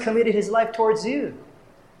that Christ committed His life towards you.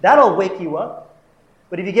 That'll wake you up.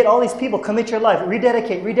 But if you get all these people, commit your life,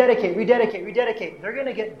 rededicate, they're going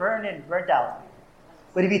to get burnt out.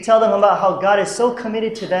 But if you tell them about how God is so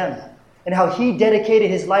committed to them and how He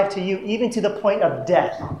dedicated His life to you, even to the point of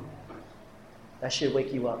death, that should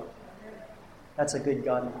wake you up. That's a good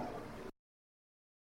God.